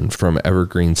Mason from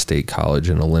Evergreen State College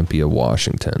in Olympia,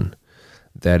 Washington.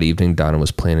 That evening, Donna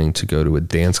was planning to go to a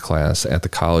dance class at the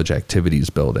college activities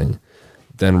building.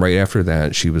 Then right after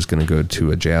that, she was going to go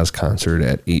to a jazz concert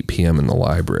at 8 p.m. in the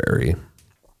library.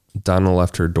 Donna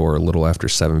left her door a little after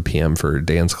 7 p.m. for a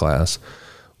dance class,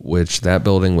 which that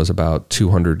building was about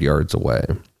 200 yards away.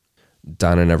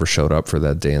 Donna never showed up for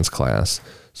that dance class,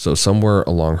 so somewhere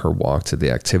along her walk to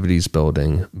the activities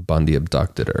building, Bundy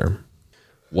abducted her.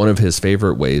 One of his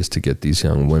favorite ways to get these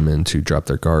young women to drop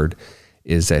their guard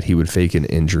is that he would fake an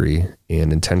injury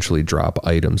and intentionally drop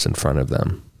items in front of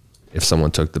them. If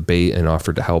someone took the bait and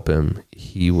offered to help him,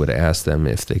 he would ask them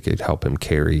if they could help him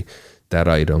carry that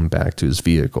item back to his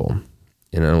vehicle.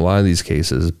 And in a lot of these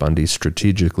cases, Bundy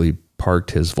strategically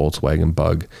parked his Volkswagen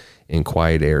Bug in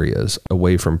quiet areas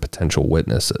away from potential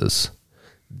witnesses.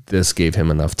 This gave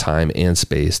him enough time and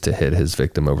space to hit his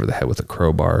victim over the head with a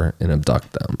crowbar and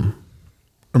abduct them.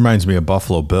 Reminds me of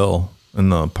Buffalo Bill in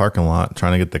the parking lot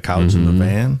trying to get the couch in the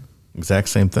van. Exact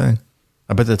same thing.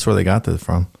 I bet that's where they got this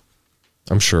from.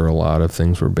 I'm sure a lot of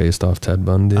things were based off Ted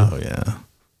Bundy. Oh, yeah.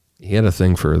 He had a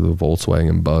thing for the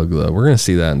Volkswagen Bug, though. We're going to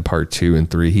see that in part 2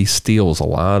 and 3. He steals a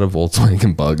lot of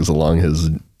Volkswagen Bugs along his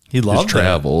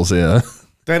travels. Yeah.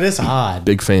 That is odd.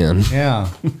 Big fan. Yeah.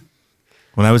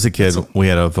 When I was a kid, we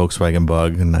had a Volkswagen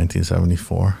Bug in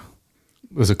 1974.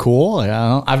 Was it cool?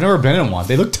 I've never been in one.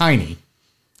 They look tiny.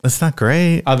 It's not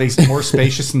great. Are they more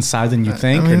spacious inside than you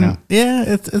think, or no? Yeah,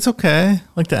 it's okay.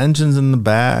 Like the engine's in the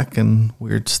back and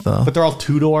weird stuff. But they're all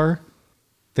two-door.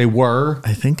 They were.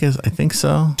 I think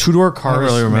so. Two-door cars. I don't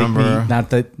really remember. Make me, not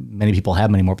that many people have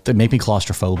them anymore, but they make me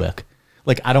claustrophobic.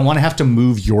 Like, I don't want to have to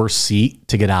move your seat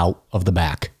to get out of the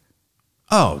back.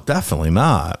 Oh, definitely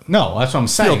not. No, that's what I'm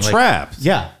saying. Feel trapped.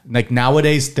 Yeah. Like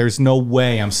nowadays, there's no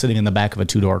way I'm sitting in the back of a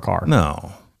two-door car.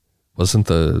 No. Wasn't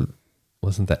the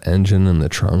engine in the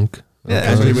trunk? Yeah,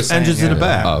 That's what he was saying, engine's in the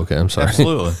back. Oh, okay. I'm sorry.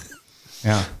 Absolutely.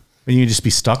 Yeah. But you just be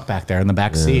stuck back there in the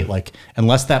back seat. Like,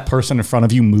 unless that person in front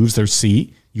of you moves their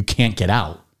seat, you can't get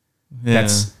out. Yeah.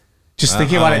 That's just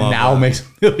thinking about it love now that. makes it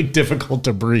really difficult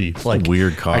to breathe. Like,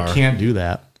 weird car. I can't do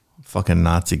that. Fucking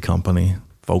Nazi company,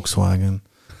 Volkswagen.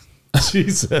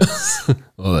 Jesus.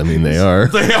 Well, I mean, they are.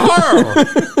 They are.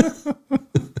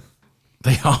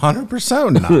 They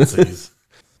 100% Nazis.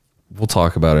 We'll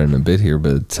talk about it in a bit here,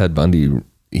 but Ted Bundy,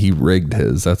 he rigged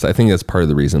his. I think that's part of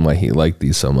the reason why he liked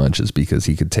these so much, is because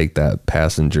he could take that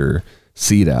passenger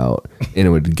seat out and it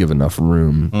would give enough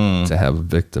room to have a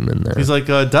victim in there. He's like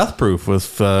Death Proof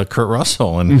with Kurt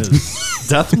Russell and his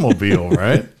Deathmobile,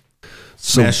 right?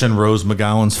 Smashing Rose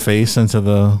McGowan's face into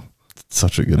the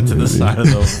Such a good into movie. the side of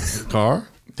the car.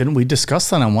 Didn't we discuss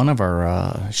that on one of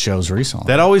our shows recently?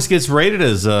 That always gets rated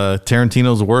as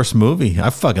Tarantino's worst movie. I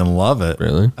fucking love it.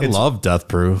 Really? I love Death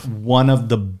Proof. One of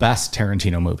the best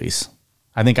Tarantino movies.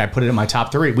 I think I put it in my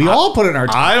top 3. We all put it in our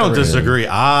top 3. I don't disagree.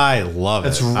 I love it.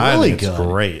 It's I really think it's good.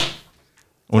 great.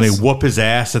 When they whoop his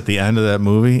ass at the end of that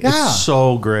movie, Yeah. it's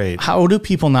so great. How do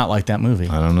people not like that movie?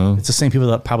 I don't know. It's the same people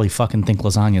that probably fucking think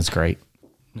lasagna is great.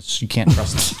 You can't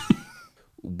trust them.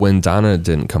 When Donna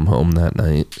didn't come home that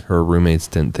night, her roommates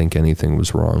didn't think anything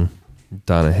was wrong.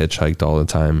 Donna hitchhiked all the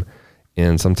time,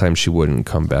 and sometimes she wouldn't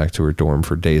come back to her dorm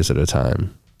for days at a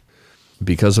time.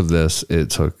 Because of this,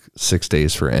 it took 6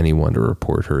 days for anyone to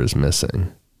report her as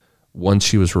missing. Once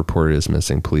she was reported as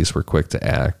missing, police were quick to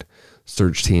act.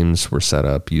 Search teams were set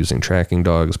up using tracking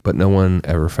dogs, but no one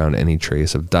ever found any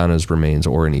trace of Donna's remains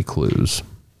or any clues.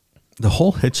 The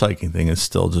whole hitchhiking thing is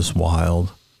still just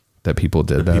wild. That people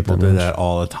did that. People do that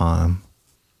all the time.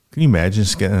 Can you imagine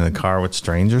just getting in a car with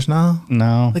strangers now?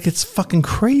 No. Like, it's fucking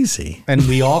crazy. And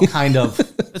we all kind of,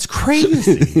 It's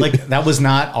crazy. like, that was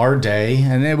not our day.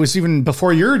 And it was even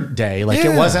before your day. Like,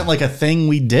 Yeah. it wasn't like a thing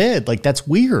we did. Like, that's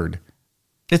weird.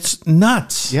 It's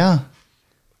nuts. Yeah.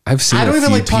 I've seen I don't a even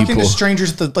few like talking people. to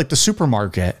strangers at the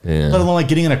supermarket, Yeah. let alone like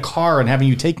getting in a car and having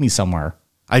you take me somewhere.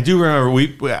 I do remember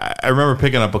I remember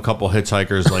picking up a couple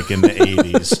hitchhikers like in the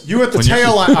 80s. You were at the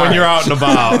tail end. When you're out and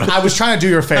about. I was trying to do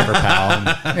your favor,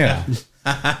 pal. And,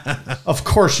 of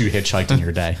course you hitchhiked in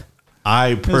your day.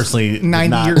 I personally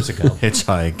 90 years ago.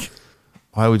 Hitchhike.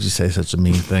 Why would you say such a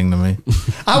mean thing to me?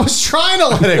 I was trying to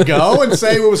let it go and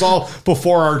say it was all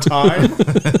before our time.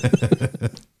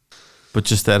 But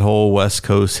just that whole West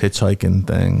Coast hitchhiking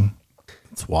thing.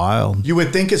 It's wild. You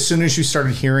would think as soon as you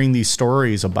started hearing these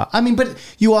stories about, but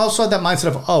you also had that mindset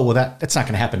of, oh, well, that's not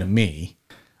going to happen to me.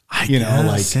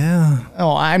 Yeah.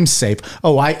 Oh, I'm safe.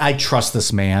 Oh, I trust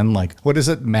this man. Like, what is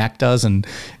it Mac does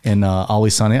in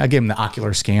Always Sunny? I gave him the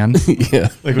ocular scan. Yeah.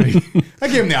 I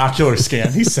gave him the ocular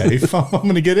scan. He's safe. I'm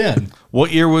going to get in.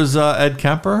 What year was Ed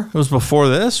Kemper? It was before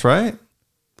this, right?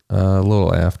 A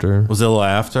little after. Was it a little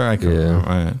after? I can't remember.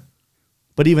 Right.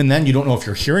 But even then, you don't know if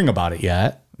you're hearing about it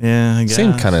yet. Yeah, I guess.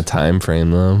 Same kind of time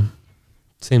frame, though.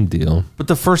 Same deal. But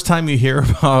the first time you hear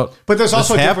about But there's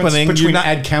also a difference happening, between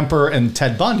Ed Kemper and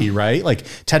Ted Bundy, right? Like,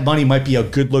 Ted Bundy might be a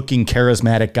good-looking,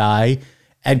 charismatic guy.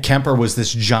 Ed Kemper was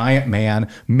this giant man,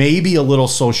 maybe a little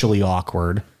socially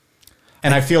awkward.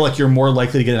 And I feel like you're more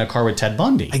likely to get in a car with Ted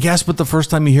Bundy. I guess, but the first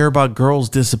time you hear about girls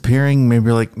disappearing, maybe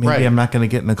you're like, Right. I'm not going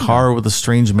to get in a car with a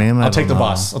strange man. I'll take the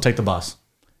bus.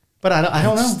 But I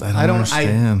don't know. I don't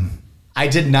understand. I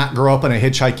did not grow up in a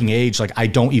hitchhiking age. Like, I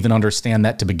don't even understand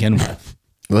that to begin with.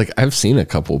 Like, I've seen a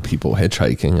couple people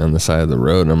hitchhiking on the side of the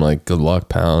road, and I'm like, good luck,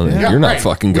 pal. You're not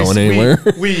fucking going anywhere.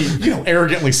 We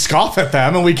arrogantly scoff at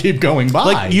them, and we keep going by.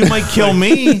 Like, you might kill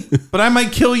me, but I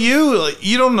might kill you. Like,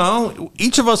 you don't know.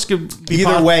 Each of us could be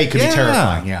either way could be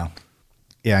terrifying. Yeah.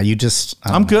 Yeah, you just...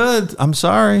 I'm good. I'm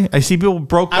sorry. I see people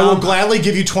broke down. I will gladly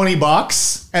give you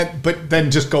 $20, but then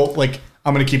just go, like,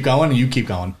 I'm going to keep going, and you keep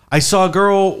going. I saw a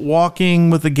girl walking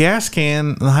with a gas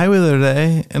can on the highway the other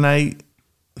day, and I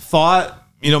thought,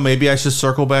 maybe I should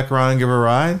circle back around and give her a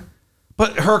ride.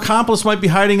 But her accomplice might be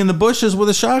hiding in the bushes with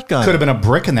a shotgun. Could have been a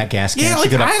brick in that gas can. Yeah, She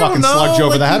could have I fucking don't know. slugged you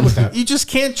over the head with that. You just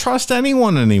can't trust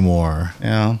anyone anymore.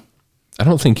 Yeah. I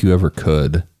don't think you ever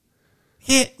could.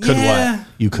 Yeah, Could what?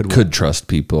 You could what? Could trust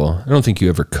people. I don't think you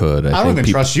ever could. I don't think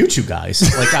even trust you two guys.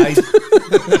 Like,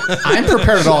 I'm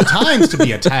prepared at all times to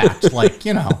be attacked. Like,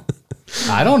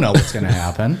 I don't know what's going to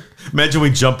happen. Imagine we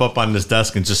jump up on this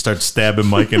desk and just start stabbing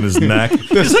Mike in his neck.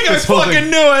 He's like, I whole fucking thing-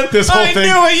 knew it. I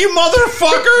knew it, you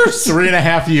motherfuckers.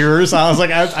 3.5 years. I was like,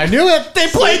 I knew it. They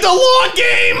played the long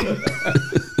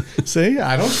game. See,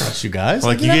 I don't trust you guys.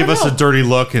 Like, you gave us a dirty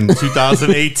look in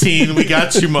 2018. We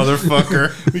got you,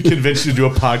 motherfucker. We convinced you to do a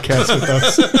podcast with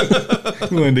us.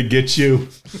 We wanted to get you.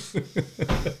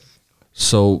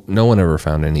 So no one ever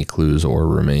found any clues or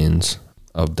remains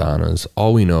of Donna's.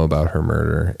 All we know about her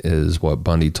murder is what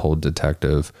Bundy told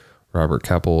Detective Robert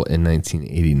Keppel in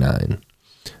 1989.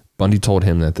 Bundy told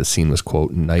him that the scene was,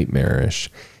 quote, nightmarish,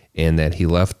 and that he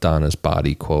left Donna's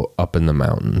body, quote, up in the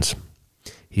mountains.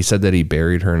 He said that he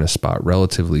buried her in a spot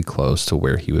relatively close to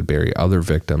where he would bury other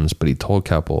victims, but he told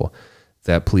Keppel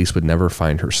that police would never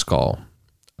find her skull.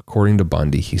 According to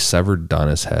Bundy, he severed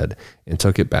Donna's head and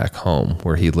took it back home,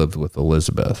 where he lived with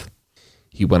Elizabeth.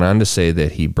 He went on to say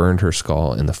that he burned her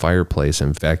skull in the fireplace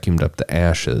and vacuumed up the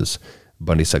ashes.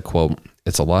 Bundy said, quote,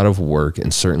 it's a lot of work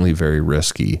and certainly very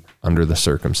risky under the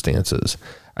circumstances.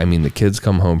 I mean, the kids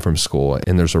come home from school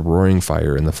and there's a roaring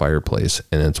fire in the fireplace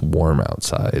and it's warm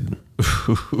outside.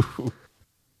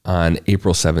 On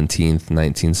April 17th,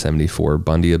 1974,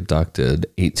 Bundy abducted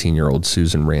 18-year-old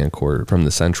Susan Rancourt from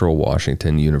the Central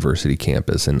Washington University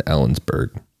campus in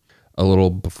Ellensburg. A little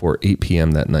before 8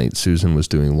 p.m. that night, Susan was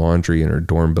doing laundry in her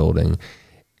dorm building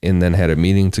and then had a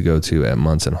meeting to go to at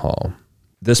Munson Hall.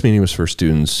 This meeting was for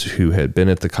students who had been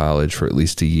at the college for at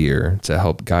least a year to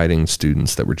help guiding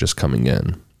students that were just coming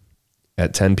in.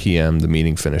 At 10 p.m., the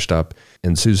meeting finished up,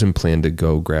 and Susan planned to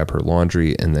go grab her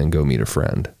laundry and then go meet a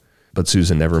friend. But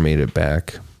Susan never made it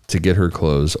back to get her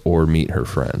clothes or meet her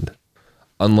friend.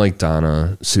 Unlike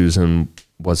Donna, Susan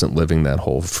wasn't living that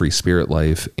whole free spirit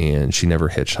life, and she never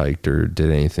hitchhiked or did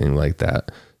anything like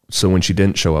that. So when she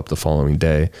didn't show up the following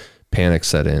day, panic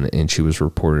set in and she was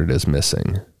reported as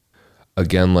missing.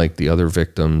 Again, like the other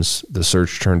victims, the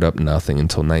search turned up nothing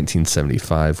until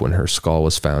 1975 when her skull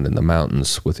was found in the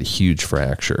mountains with a huge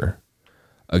fracture.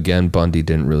 Again, Bundy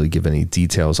didn't really give any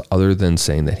details other than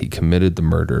saying that he committed the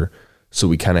murder, so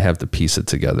we kind of have to piece it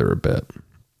together a bit.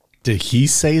 Did he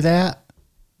say that?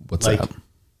 What's Like, that?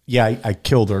 yeah, I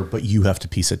killed her, but you have to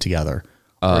piece it together.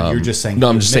 Or you're just saying No,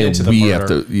 he I'm just saying admitted to the we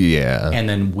murder, have to, yeah. and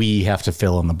then we have to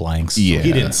fill in the blanks. So Yeah.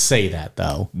 he didn't say that,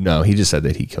 though. No, he just said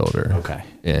that he killed her. Okay.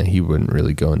 And he wouldn't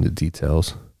really go into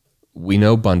details. We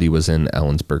know Bundy was in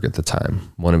Ellensburg at the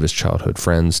time. One of his childhood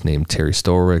friends named Terry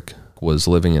Stolrick Park was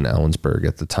living in Ellensburg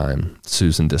at the time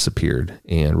Susan disappeared,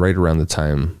 and right around the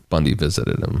time Bundy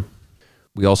visited him.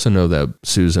 We also know that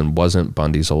Susan wasn't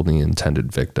Bundy's only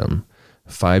intended victim.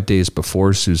 5 days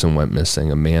before Susan went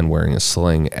missing, a man wearing a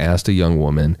sling asked a young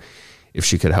woman if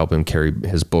she could help him carry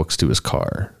his books to his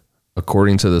car.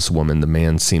 According to this woman, the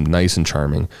man seemed nice and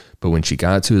charming, but when she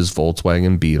got to his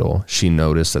Volkswagen Beetle, she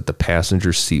noticed that the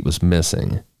passenger seat was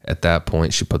missing. At that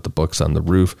point, she put the books on the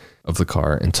roof of the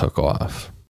car and took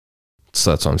off.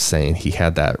 So that's what I'm saying. He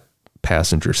had that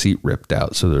passenger seat ripped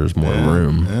out, so there's more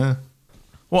room. Yeah.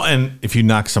 Well, and if you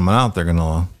knock someone out, they're going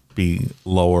to be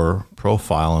lower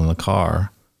profile in the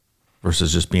car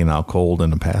versus just being out cold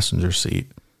in a passenger seat.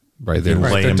 Right. They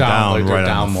lay him down right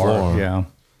on the floor. Yeah.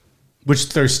 Which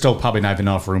there's still probably not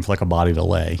enough room for like a body to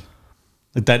lay.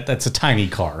 Like that's a tiny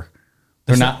car.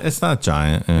 It's not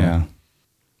giant. Yeah.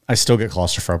 I still get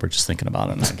claustrophobic just thinking about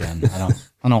it. And again,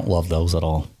 I don't love those at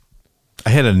all. I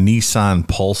had a Nissan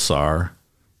Pulsar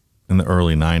in the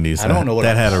early 90s. I don't know what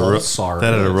that a had Pulsar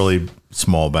that had a is. really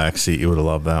small back seat. You would have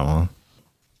loved that one.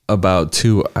 About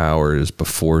 2 hours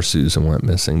before Susan went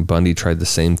missing, Bundy tried the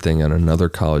same thing on another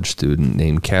college student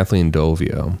named Kathleen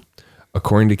Dovio.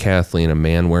 According to Kathleen, a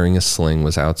man wearing a sling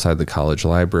was outside the college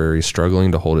library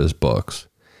struggling to hold his books.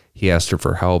 He asked her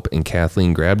for help, and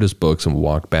Kathleen grabbed his books and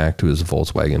walked back to his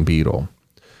Volkswagen Beetle.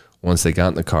 Once they got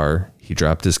in the car, he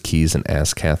dropped his keys and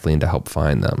asked Kathleen to help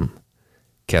find them.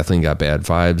 Kathleen got bad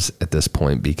vibes at this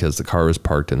point because the car was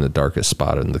parked in the darkest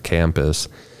spot on the campus.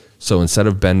 So instead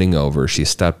of bending over, she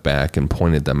stepped back and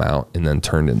pointed them out and then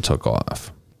turned and took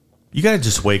off. You got to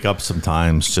just wake up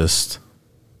sometimes just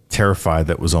terrified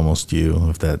that was almost you,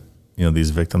 if that, these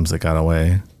victims that got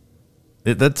away.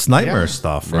 That's nightmare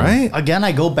stuff, right? Again,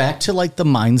 I go back to like the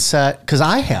mindset, because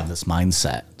I have this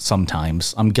mindset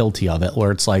sometimes. I'm guilty of it,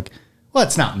 where it's like, well,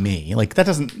 it's not me. Like that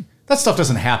stuff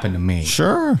doesn't happen to me.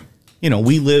 Sure.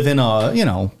 We live in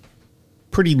a,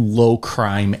 pretty low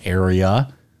crime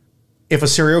area. If a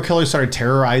serial killer started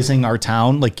terrorizing our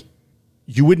town, like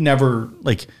you would never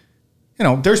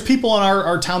there's people in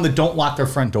our town that don't lock their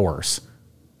front doors.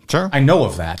 Sure. I know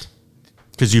of that.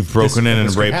 Because you've broken in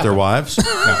and raped their wives?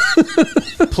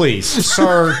 No. Please,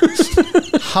 sir,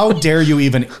 how dare you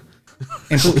even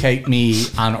implicate me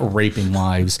on raping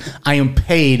wives? I am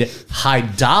paid high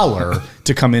dollar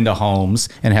to come into homes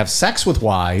and have sex with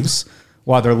wives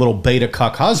while their little beta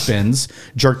cuck husbands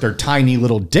jerk their tiny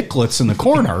little dicklets in the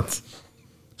corner.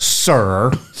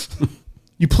 Sir,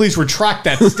 you please retract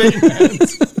that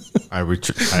statement. I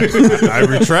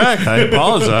retract. I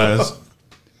apologize.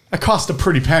 That cost a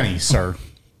pretty penny, sir.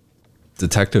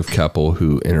 Detective Keppel,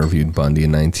 who interviewed Bundy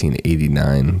in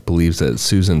 1989, believes that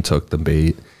Susan took the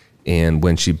bait, and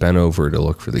when she bent over to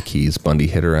look for the keys, Bundy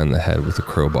hit her on the head with a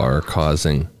crowbar,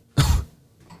 causing...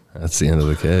 That's the end of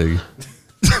the keg.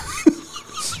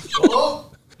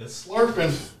 Oh, it's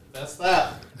slurping. That's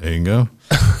that. There you go.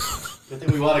 Good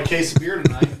thing we bought a case of beer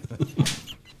tonight.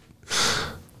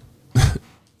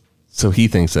 So he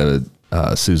thinks that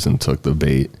Susan took the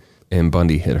bait, and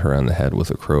Bundy hit her on the head with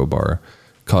a crowbar,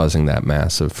 causing that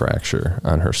massive fracture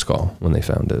on her skull when they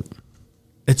found it.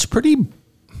 It's pretty,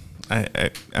 I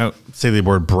say the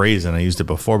word brazen, I used it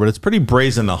before, but it's pretty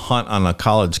brazen to hunt on a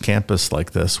college campus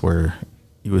like this where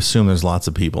you assume there's lots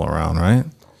of people around, right?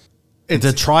 And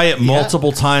to try it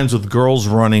multiple times with girls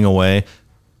running away.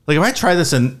 Like if I try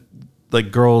this and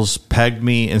like girls pegged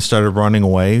me and started running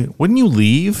away, wouldn't you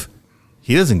leave?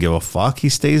 He doesn't give a fuck. He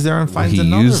stays there and finds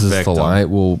another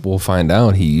victim. We'll find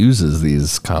out. He uses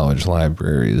these college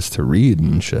libraries to read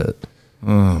and shit.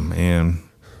 Oh man,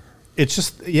 it's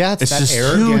just it's that just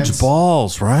arrogance. Huge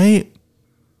balls, right?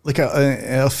 Like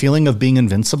a feeling of being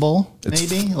invincible.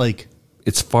 Maybe like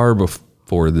it's far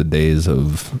before the days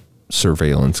of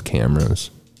surveillance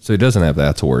cameras, so he doesn't have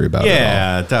that to worry about.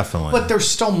 Yeah, definitely. But there's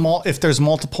still if there's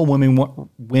multiple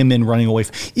women running away,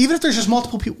 even if there's just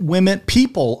multiple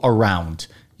people around,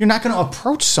 you're not going to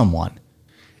approach someone.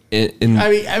 I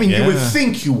mean, you would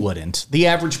think you wouldn't. The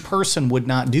average person would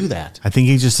not do that. I think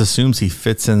he just assumes he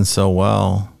fits in so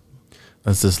well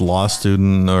as this law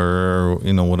student or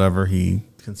whatever he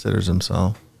considers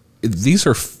himself. These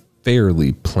are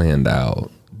fairly planned out.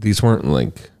 These weren't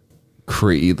like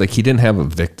crazy. Like he didn't have a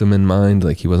victim in mind.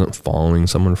 Like he wasn't following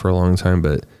someone for a long time.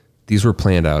 But these were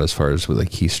planned out as far as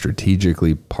like he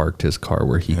strategically parked his car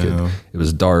where he could. It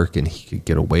was dark and he could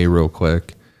get away real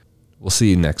quick. We'll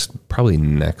see probably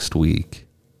next week.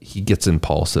 He gets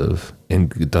impulsive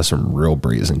and does some real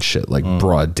brazen shit, like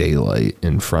broad daylight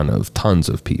in front of tons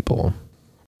of people.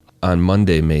 On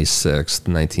Monday, May 6th,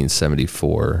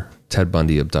 1974, Ted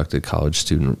Bundy abducted college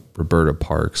student Roberta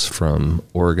Parks from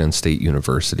Oregon State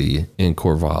University in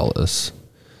Corvallis.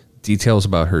 Details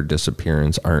about her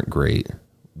disappearance aren't great.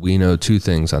 We know two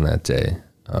things on that day.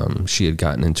 She had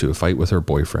gotten into a fight with her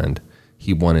boyfriend.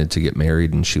 He wanted to get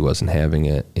married and she wasn't having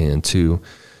it. And two,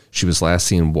 she was last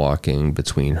seen walking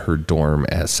between her dorm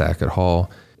at Sackett Hall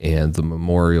and the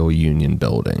Memorial Union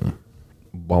building.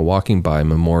 While walking by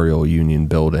Memorial Union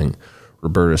building,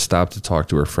 Roberta stopped to talk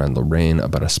to her friend Lorraine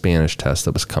about a Spanish test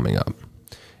that was coming up.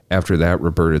 After that,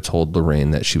 Roberta told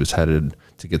Lorraine that she was headed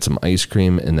to get some ice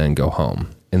cream and then go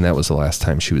home. And that was the last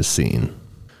time she was seen.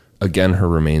 Again, her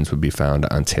remains would be found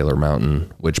on Taylor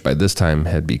Mountain, which by this time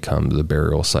had become the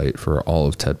burial site for all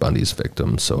of Ted Bundy's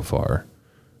victims so far.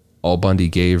 All Bundy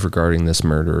gave regarding this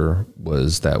murder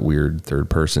was that weird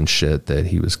third-person shit that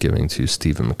he was giving to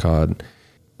Stephen McCaud.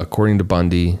 According to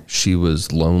Bundy, she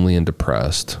was lonely and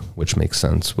depressed, which makes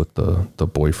sense with the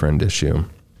boyfriend issue.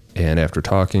 And after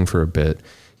talking for a bit,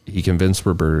 he convinced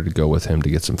Roberta to go with him to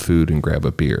get some food and grab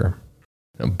a beer.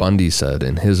 Now, Bundy said,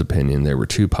 in his opinion, there were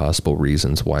two possible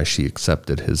reasons why she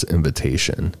accepted his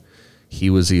invitation. He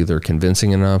was either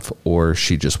convincing enough or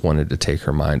she just wanted to take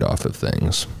her mind off of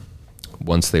things.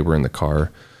 Once they were in the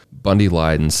car, Bundy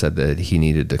lied and said that he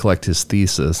needed to collect his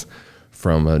thesis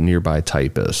from a nearby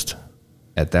typist.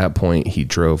 At that point, he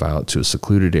drove out to a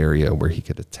secluded area where he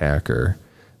could attack her,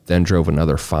 then drove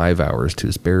another 5 hours to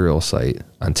his burial site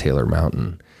on Taylor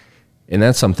Mountain. And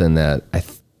that's something that I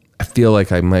feel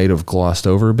like I might have glossed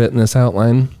over a bit in this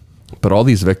outline, but all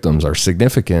these victims are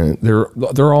significant.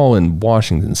 They're all in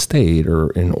Washington State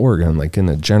or in Oregon, like in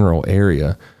a general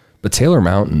area. But Taylor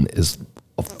Mountain is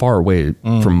far away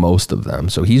from most of them.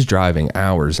 So he's driving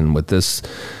hours. And with this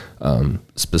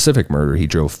specific murder, he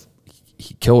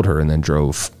killed her and then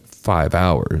drove 5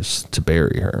 hours to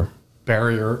bury her.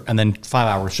 Bury her and then 5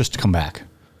 hours just to come back.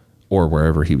 Or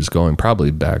wherever he was going, probably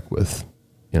back with,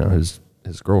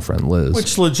 his girlfriend Liz.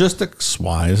 Which logistics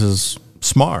wise is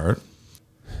smart.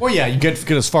 Well, yeah, you get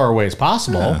as far away as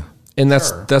possible. Yeah. And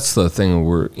that's the thing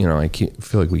where,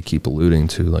 feel like we keep alluding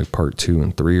to like part 2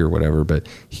 and 3 or whatever, but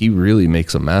he really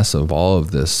makes a mess of all of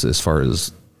this as far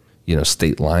as,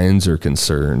 state lines are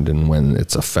concerned and when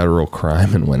it's a federal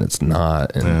crime and when it's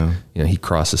not. And, he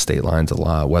crosses state lines a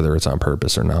lot, whether it's on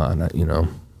purpose or not,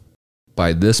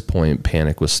 By this point,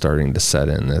 panic was starting to set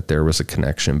in that there was a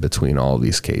connection between all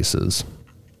these cases.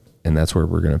 And that's where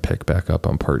we're going to pick back up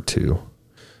on part 2.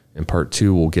 In part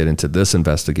 2, we'll get into this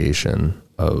investigation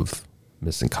of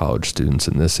missing college students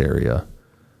in this area.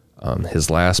 His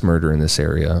last murder in this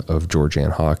area of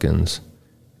Georgianne Hawkins.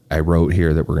 I wrote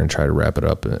here that we're going to try to wrap it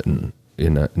up and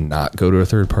not go to a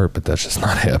third part, but that's just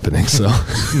not happening. So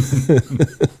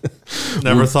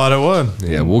Never thought it would.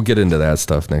 Yeah, we'll get into that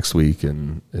stuff next week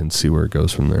and see where it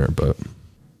goes from there. But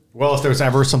well, if there's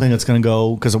ever something that's going to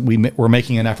go, because we're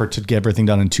making an effort to get everything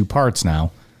done in 2 parts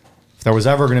now. If there was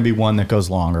ever going to be one that goes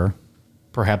longer,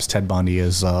 perhaps Ted Bundy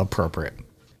is appropriate.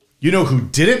 You know who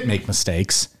didn't make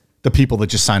mistakes? The people that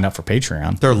just signed up for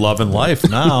Patreon. They're loving life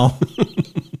now.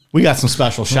 We got some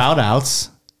special shout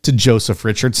outs to Joseph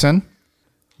Richardson.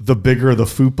 The bigger the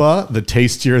fupa, the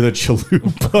tastier the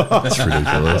chalupa. that's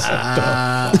ridiculous.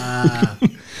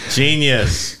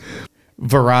 Genius.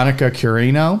 Veronica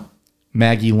Curino,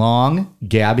 Maggie Long,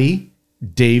 Gabby,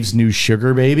 Dave's new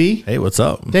sugar baby. Hey, what's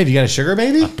up? Dave, you got a sugar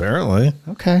baby? Apparently.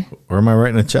 Okay. Where am I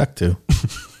writing a check to?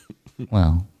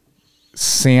 Well,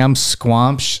 Sam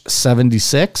Squamch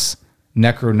 76,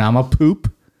 Necronama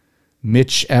Poop,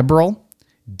 Mitch Ebrel,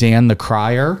 Dan the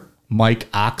Crier, Mike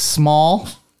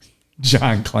Oxsmall,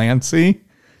 John Clancy,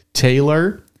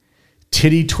 Taylor,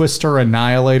 Titty Twister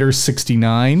Annihilator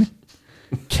 69,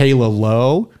 Kayla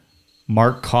Lowe,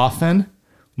 Mark Coffin,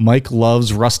 Mike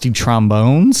Loves Rusty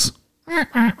Trombones. Give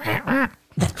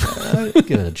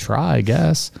it a try, I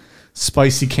guess.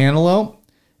 Spicy Cantaloupe,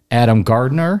 Adam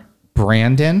Gardner,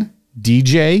 Brandon,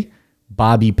 DJ,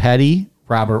 Bobby Petty,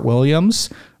 Robert Williams,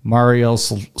 Mario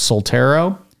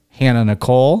Soltero, Hannah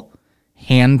Nicole,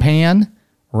 Hanpan,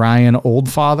 Ryan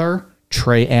Oldfather,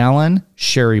 Trey Allen,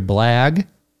 Sherry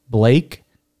Blake,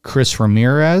 Chris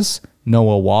Ramirez,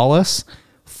 Noah Wallace,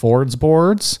 Ford's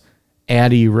Boards,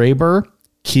 Addie Raber,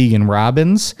 Keegan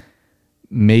Robbins,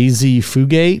 Maisie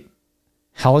Fugate,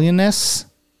 Hellianus,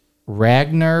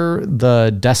 Ragnar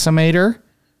the Decimator,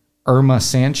 Irma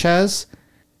Sanchez,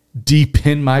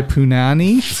 Deepin My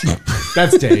Punani.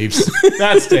 That's Dave's.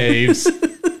 That's Dave's.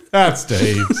 That's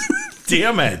Dave's.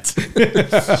 Damn it.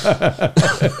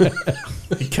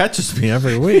 He catches me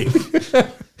every week.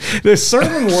 There's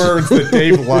certain words that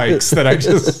Dave likes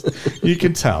that you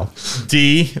can tell.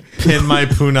 D, pin my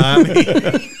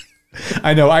punani.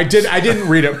 I know. I didn't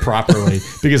read it properly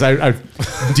because I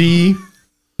D,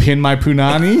 pin my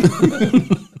punani.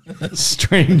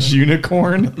 Strange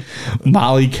Unicorn,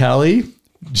 Molly Kelly,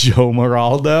 Joe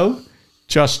Moraldo,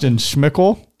 Justin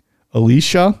Schmickel,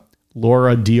 Alicia,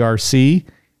 Laura DRC,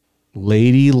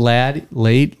 Lady,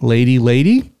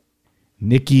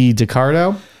 Nikki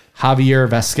DiCardo, Javier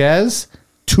Vasquez,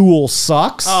 Tool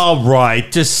Sucks. All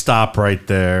right, just stop right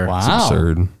there. Wow. It's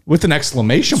absurd. With an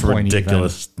exclamation It's a point.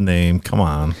 ridiculous name. Come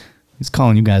on. He's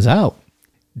calling you guys out.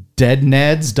 Dead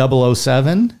Neds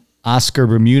 007, Oscar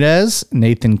Bermudez,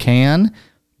 Nathan Can,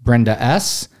 Brenda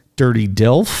S., Dirty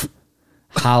Dilf,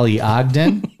 Holly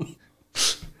Ogden,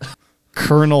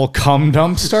 Colonel Cum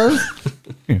Dumpster.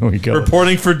 Here we go.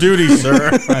 Reporting for duty, sir.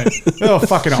 Right. Oh,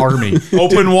 fucking army.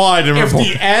 Open wide and If report.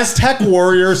 the Aztec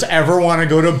warriors ever want to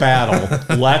go to battle,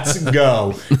 let's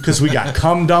go. Because we got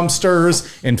cum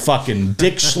dumpsters and fucking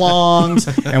dick schlongs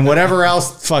and whatever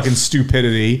else fucking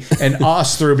stupidity. And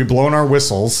us three will be blowing our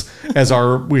whistles as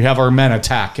we have our men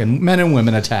attack and men and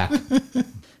women attack.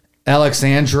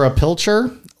 Alexandra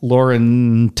Pilcher,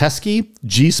 Lauren Teskey,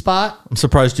 G-Spot. I'm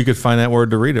surprised you could find that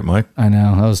word to read it, Mike. I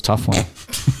know, that was a tough one.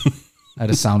 I had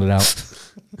to sound it out.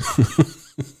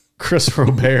 Chris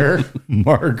Robert,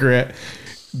 Margaret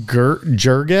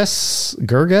Gerges,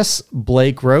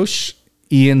 Blake Roche,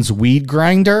 Ian's Weed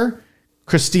Grinder,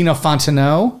 Christina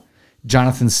Fontenot,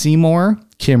 Jonathan Seymour,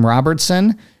 Kim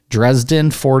Robertson, Dresden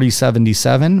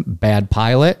 4077, Bad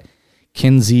Pilot,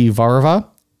 Kinsey Varva,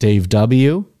 Dave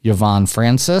W., Yvonne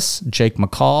Francis, Jake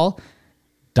McCall,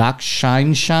 Doc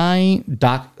Sunshine,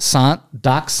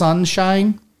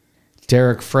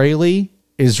 Derek Fraley,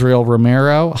 Israel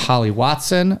Romero, Holly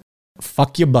Watson.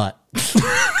 Fuck your butt.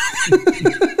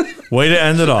 Way to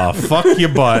end it off. Fuck your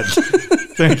butt.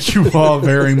 Thank you all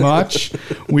very much.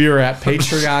 We are at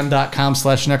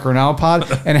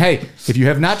patreon.com/necronowpod. And hey, if you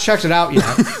have not checked it out yet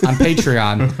on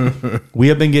Patreon, we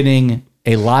have been getting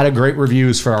a lot of great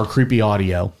reviews for our creepy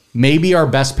audio. Maybe our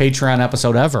best Patreon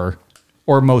episode ever,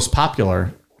 or most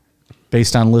popular,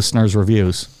 based on listeners'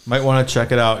 reviews. Might want to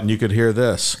check it out and you could hear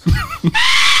this.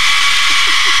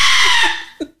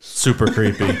 Super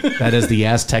creepy. That is the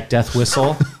Aztec death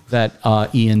whistle that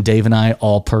Ian, Dave, and I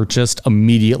all purchased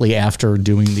immediately after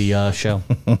doing the show.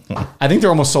 I think they're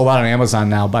almost sold out on Amazon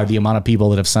now by the amount of people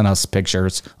that have sent us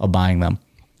pictures of buying them.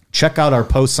 Check out our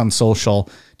posts on social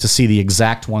to see the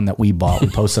exact one that we bought. We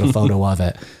posted a photo of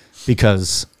it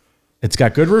because it's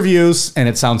got good reviews and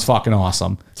it sounds fucking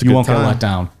awesome. You won't get let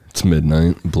down. It's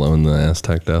midnight, blowing the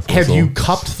Aztec death Have whistle. you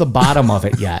cupped the bottom of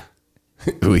it yet?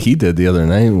 He did the other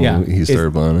night when Yeah. he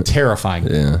started blowing it. Terrifying.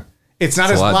 Yeah. It's not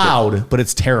It's a as lot loud, but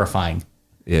it's terrifying.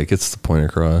 Yeah, it gets the point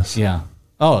across. Yeah.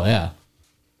 Oh, yeah.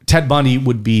 Ted Bundy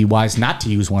would be wise not to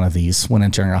use one of these when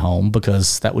entering a home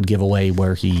because that would give away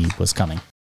where he was coming.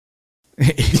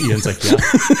 Ian's like, yeah.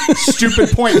 Stupid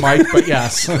point, Mike, but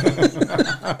yes.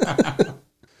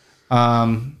 All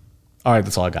right,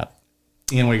 that's all I got.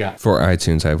 Ian, what you got? For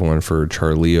iTunes, I have one for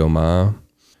Charlie O'Ma,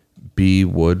 B.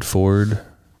 Woodford,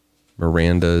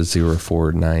 Miranda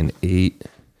 0498,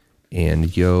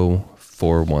 and Yo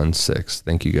 416.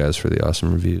 Thank you guys for the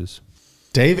awesome reviews.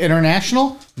 Dave,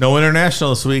 international? No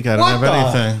international this week. I don't What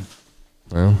have the- anything.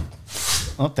 Well,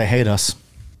 Oh, they hate us.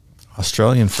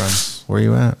 Australian friends, where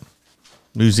you at?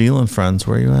 New Zealand friends,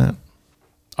 where you at?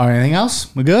 All right, anything else?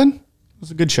 We good? It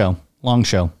was a good show. Long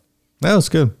show. That was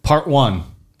good. Part 1.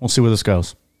 We'll see where this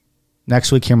goes.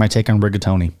 Next week, hear my take on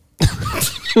rigatoni.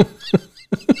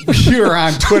 We're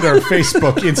on Twitter,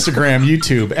 Facebook, Instagram,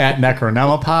 YouTube at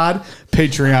Necronomapod,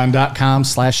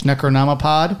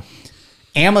 patreon.com/Necronomapod,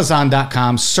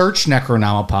 Amazon.com, search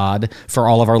Necronomapod for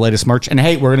all of our latest merch. And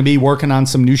hey, we're going to be working on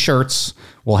some new shirts.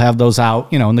 We'll have those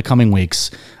out, in the coming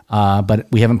weeks. But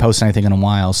we haven't posted anything in a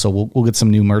while, so we'll get some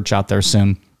new merch out there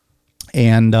soon.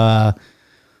 And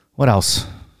what else?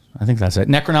 I think that's it.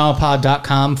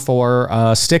 Necronomapod.com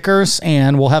for stickers,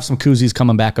 and we'll have some koozies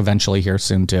coming back eventually here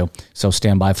soon too. So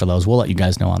stand by for those. We'll let you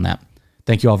guys know on that.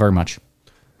 Thank you all very much.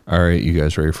 all right, you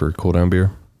guys ready for a cool down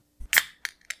beer?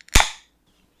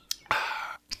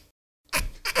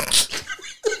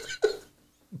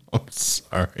 I'm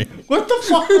sorry. What the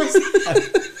fuck was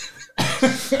that?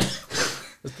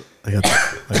 I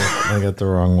got the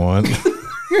wrong one.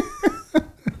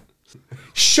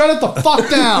 Shut it the fuck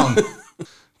down.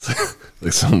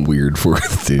 Like some weird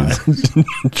fourth dude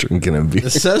drinking a beer.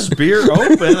 It says beer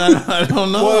open. I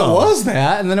don't know. Well, it was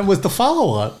that, and then it was the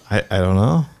follow-up. I don't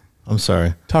know. I'm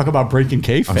sorry. Talk about breaking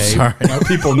kayfabe. I'm sorry. Now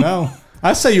people know.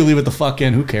 I say you leave it the fuck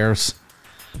in. Who cares?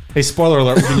 Hey, spoiler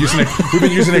alert. We've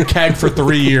been using a keg for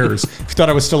 3 years. If you thought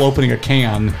I was still opening a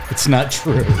can, it's not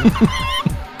true.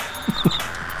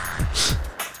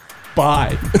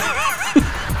 Bye.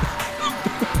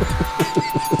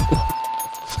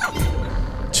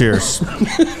 Cheers.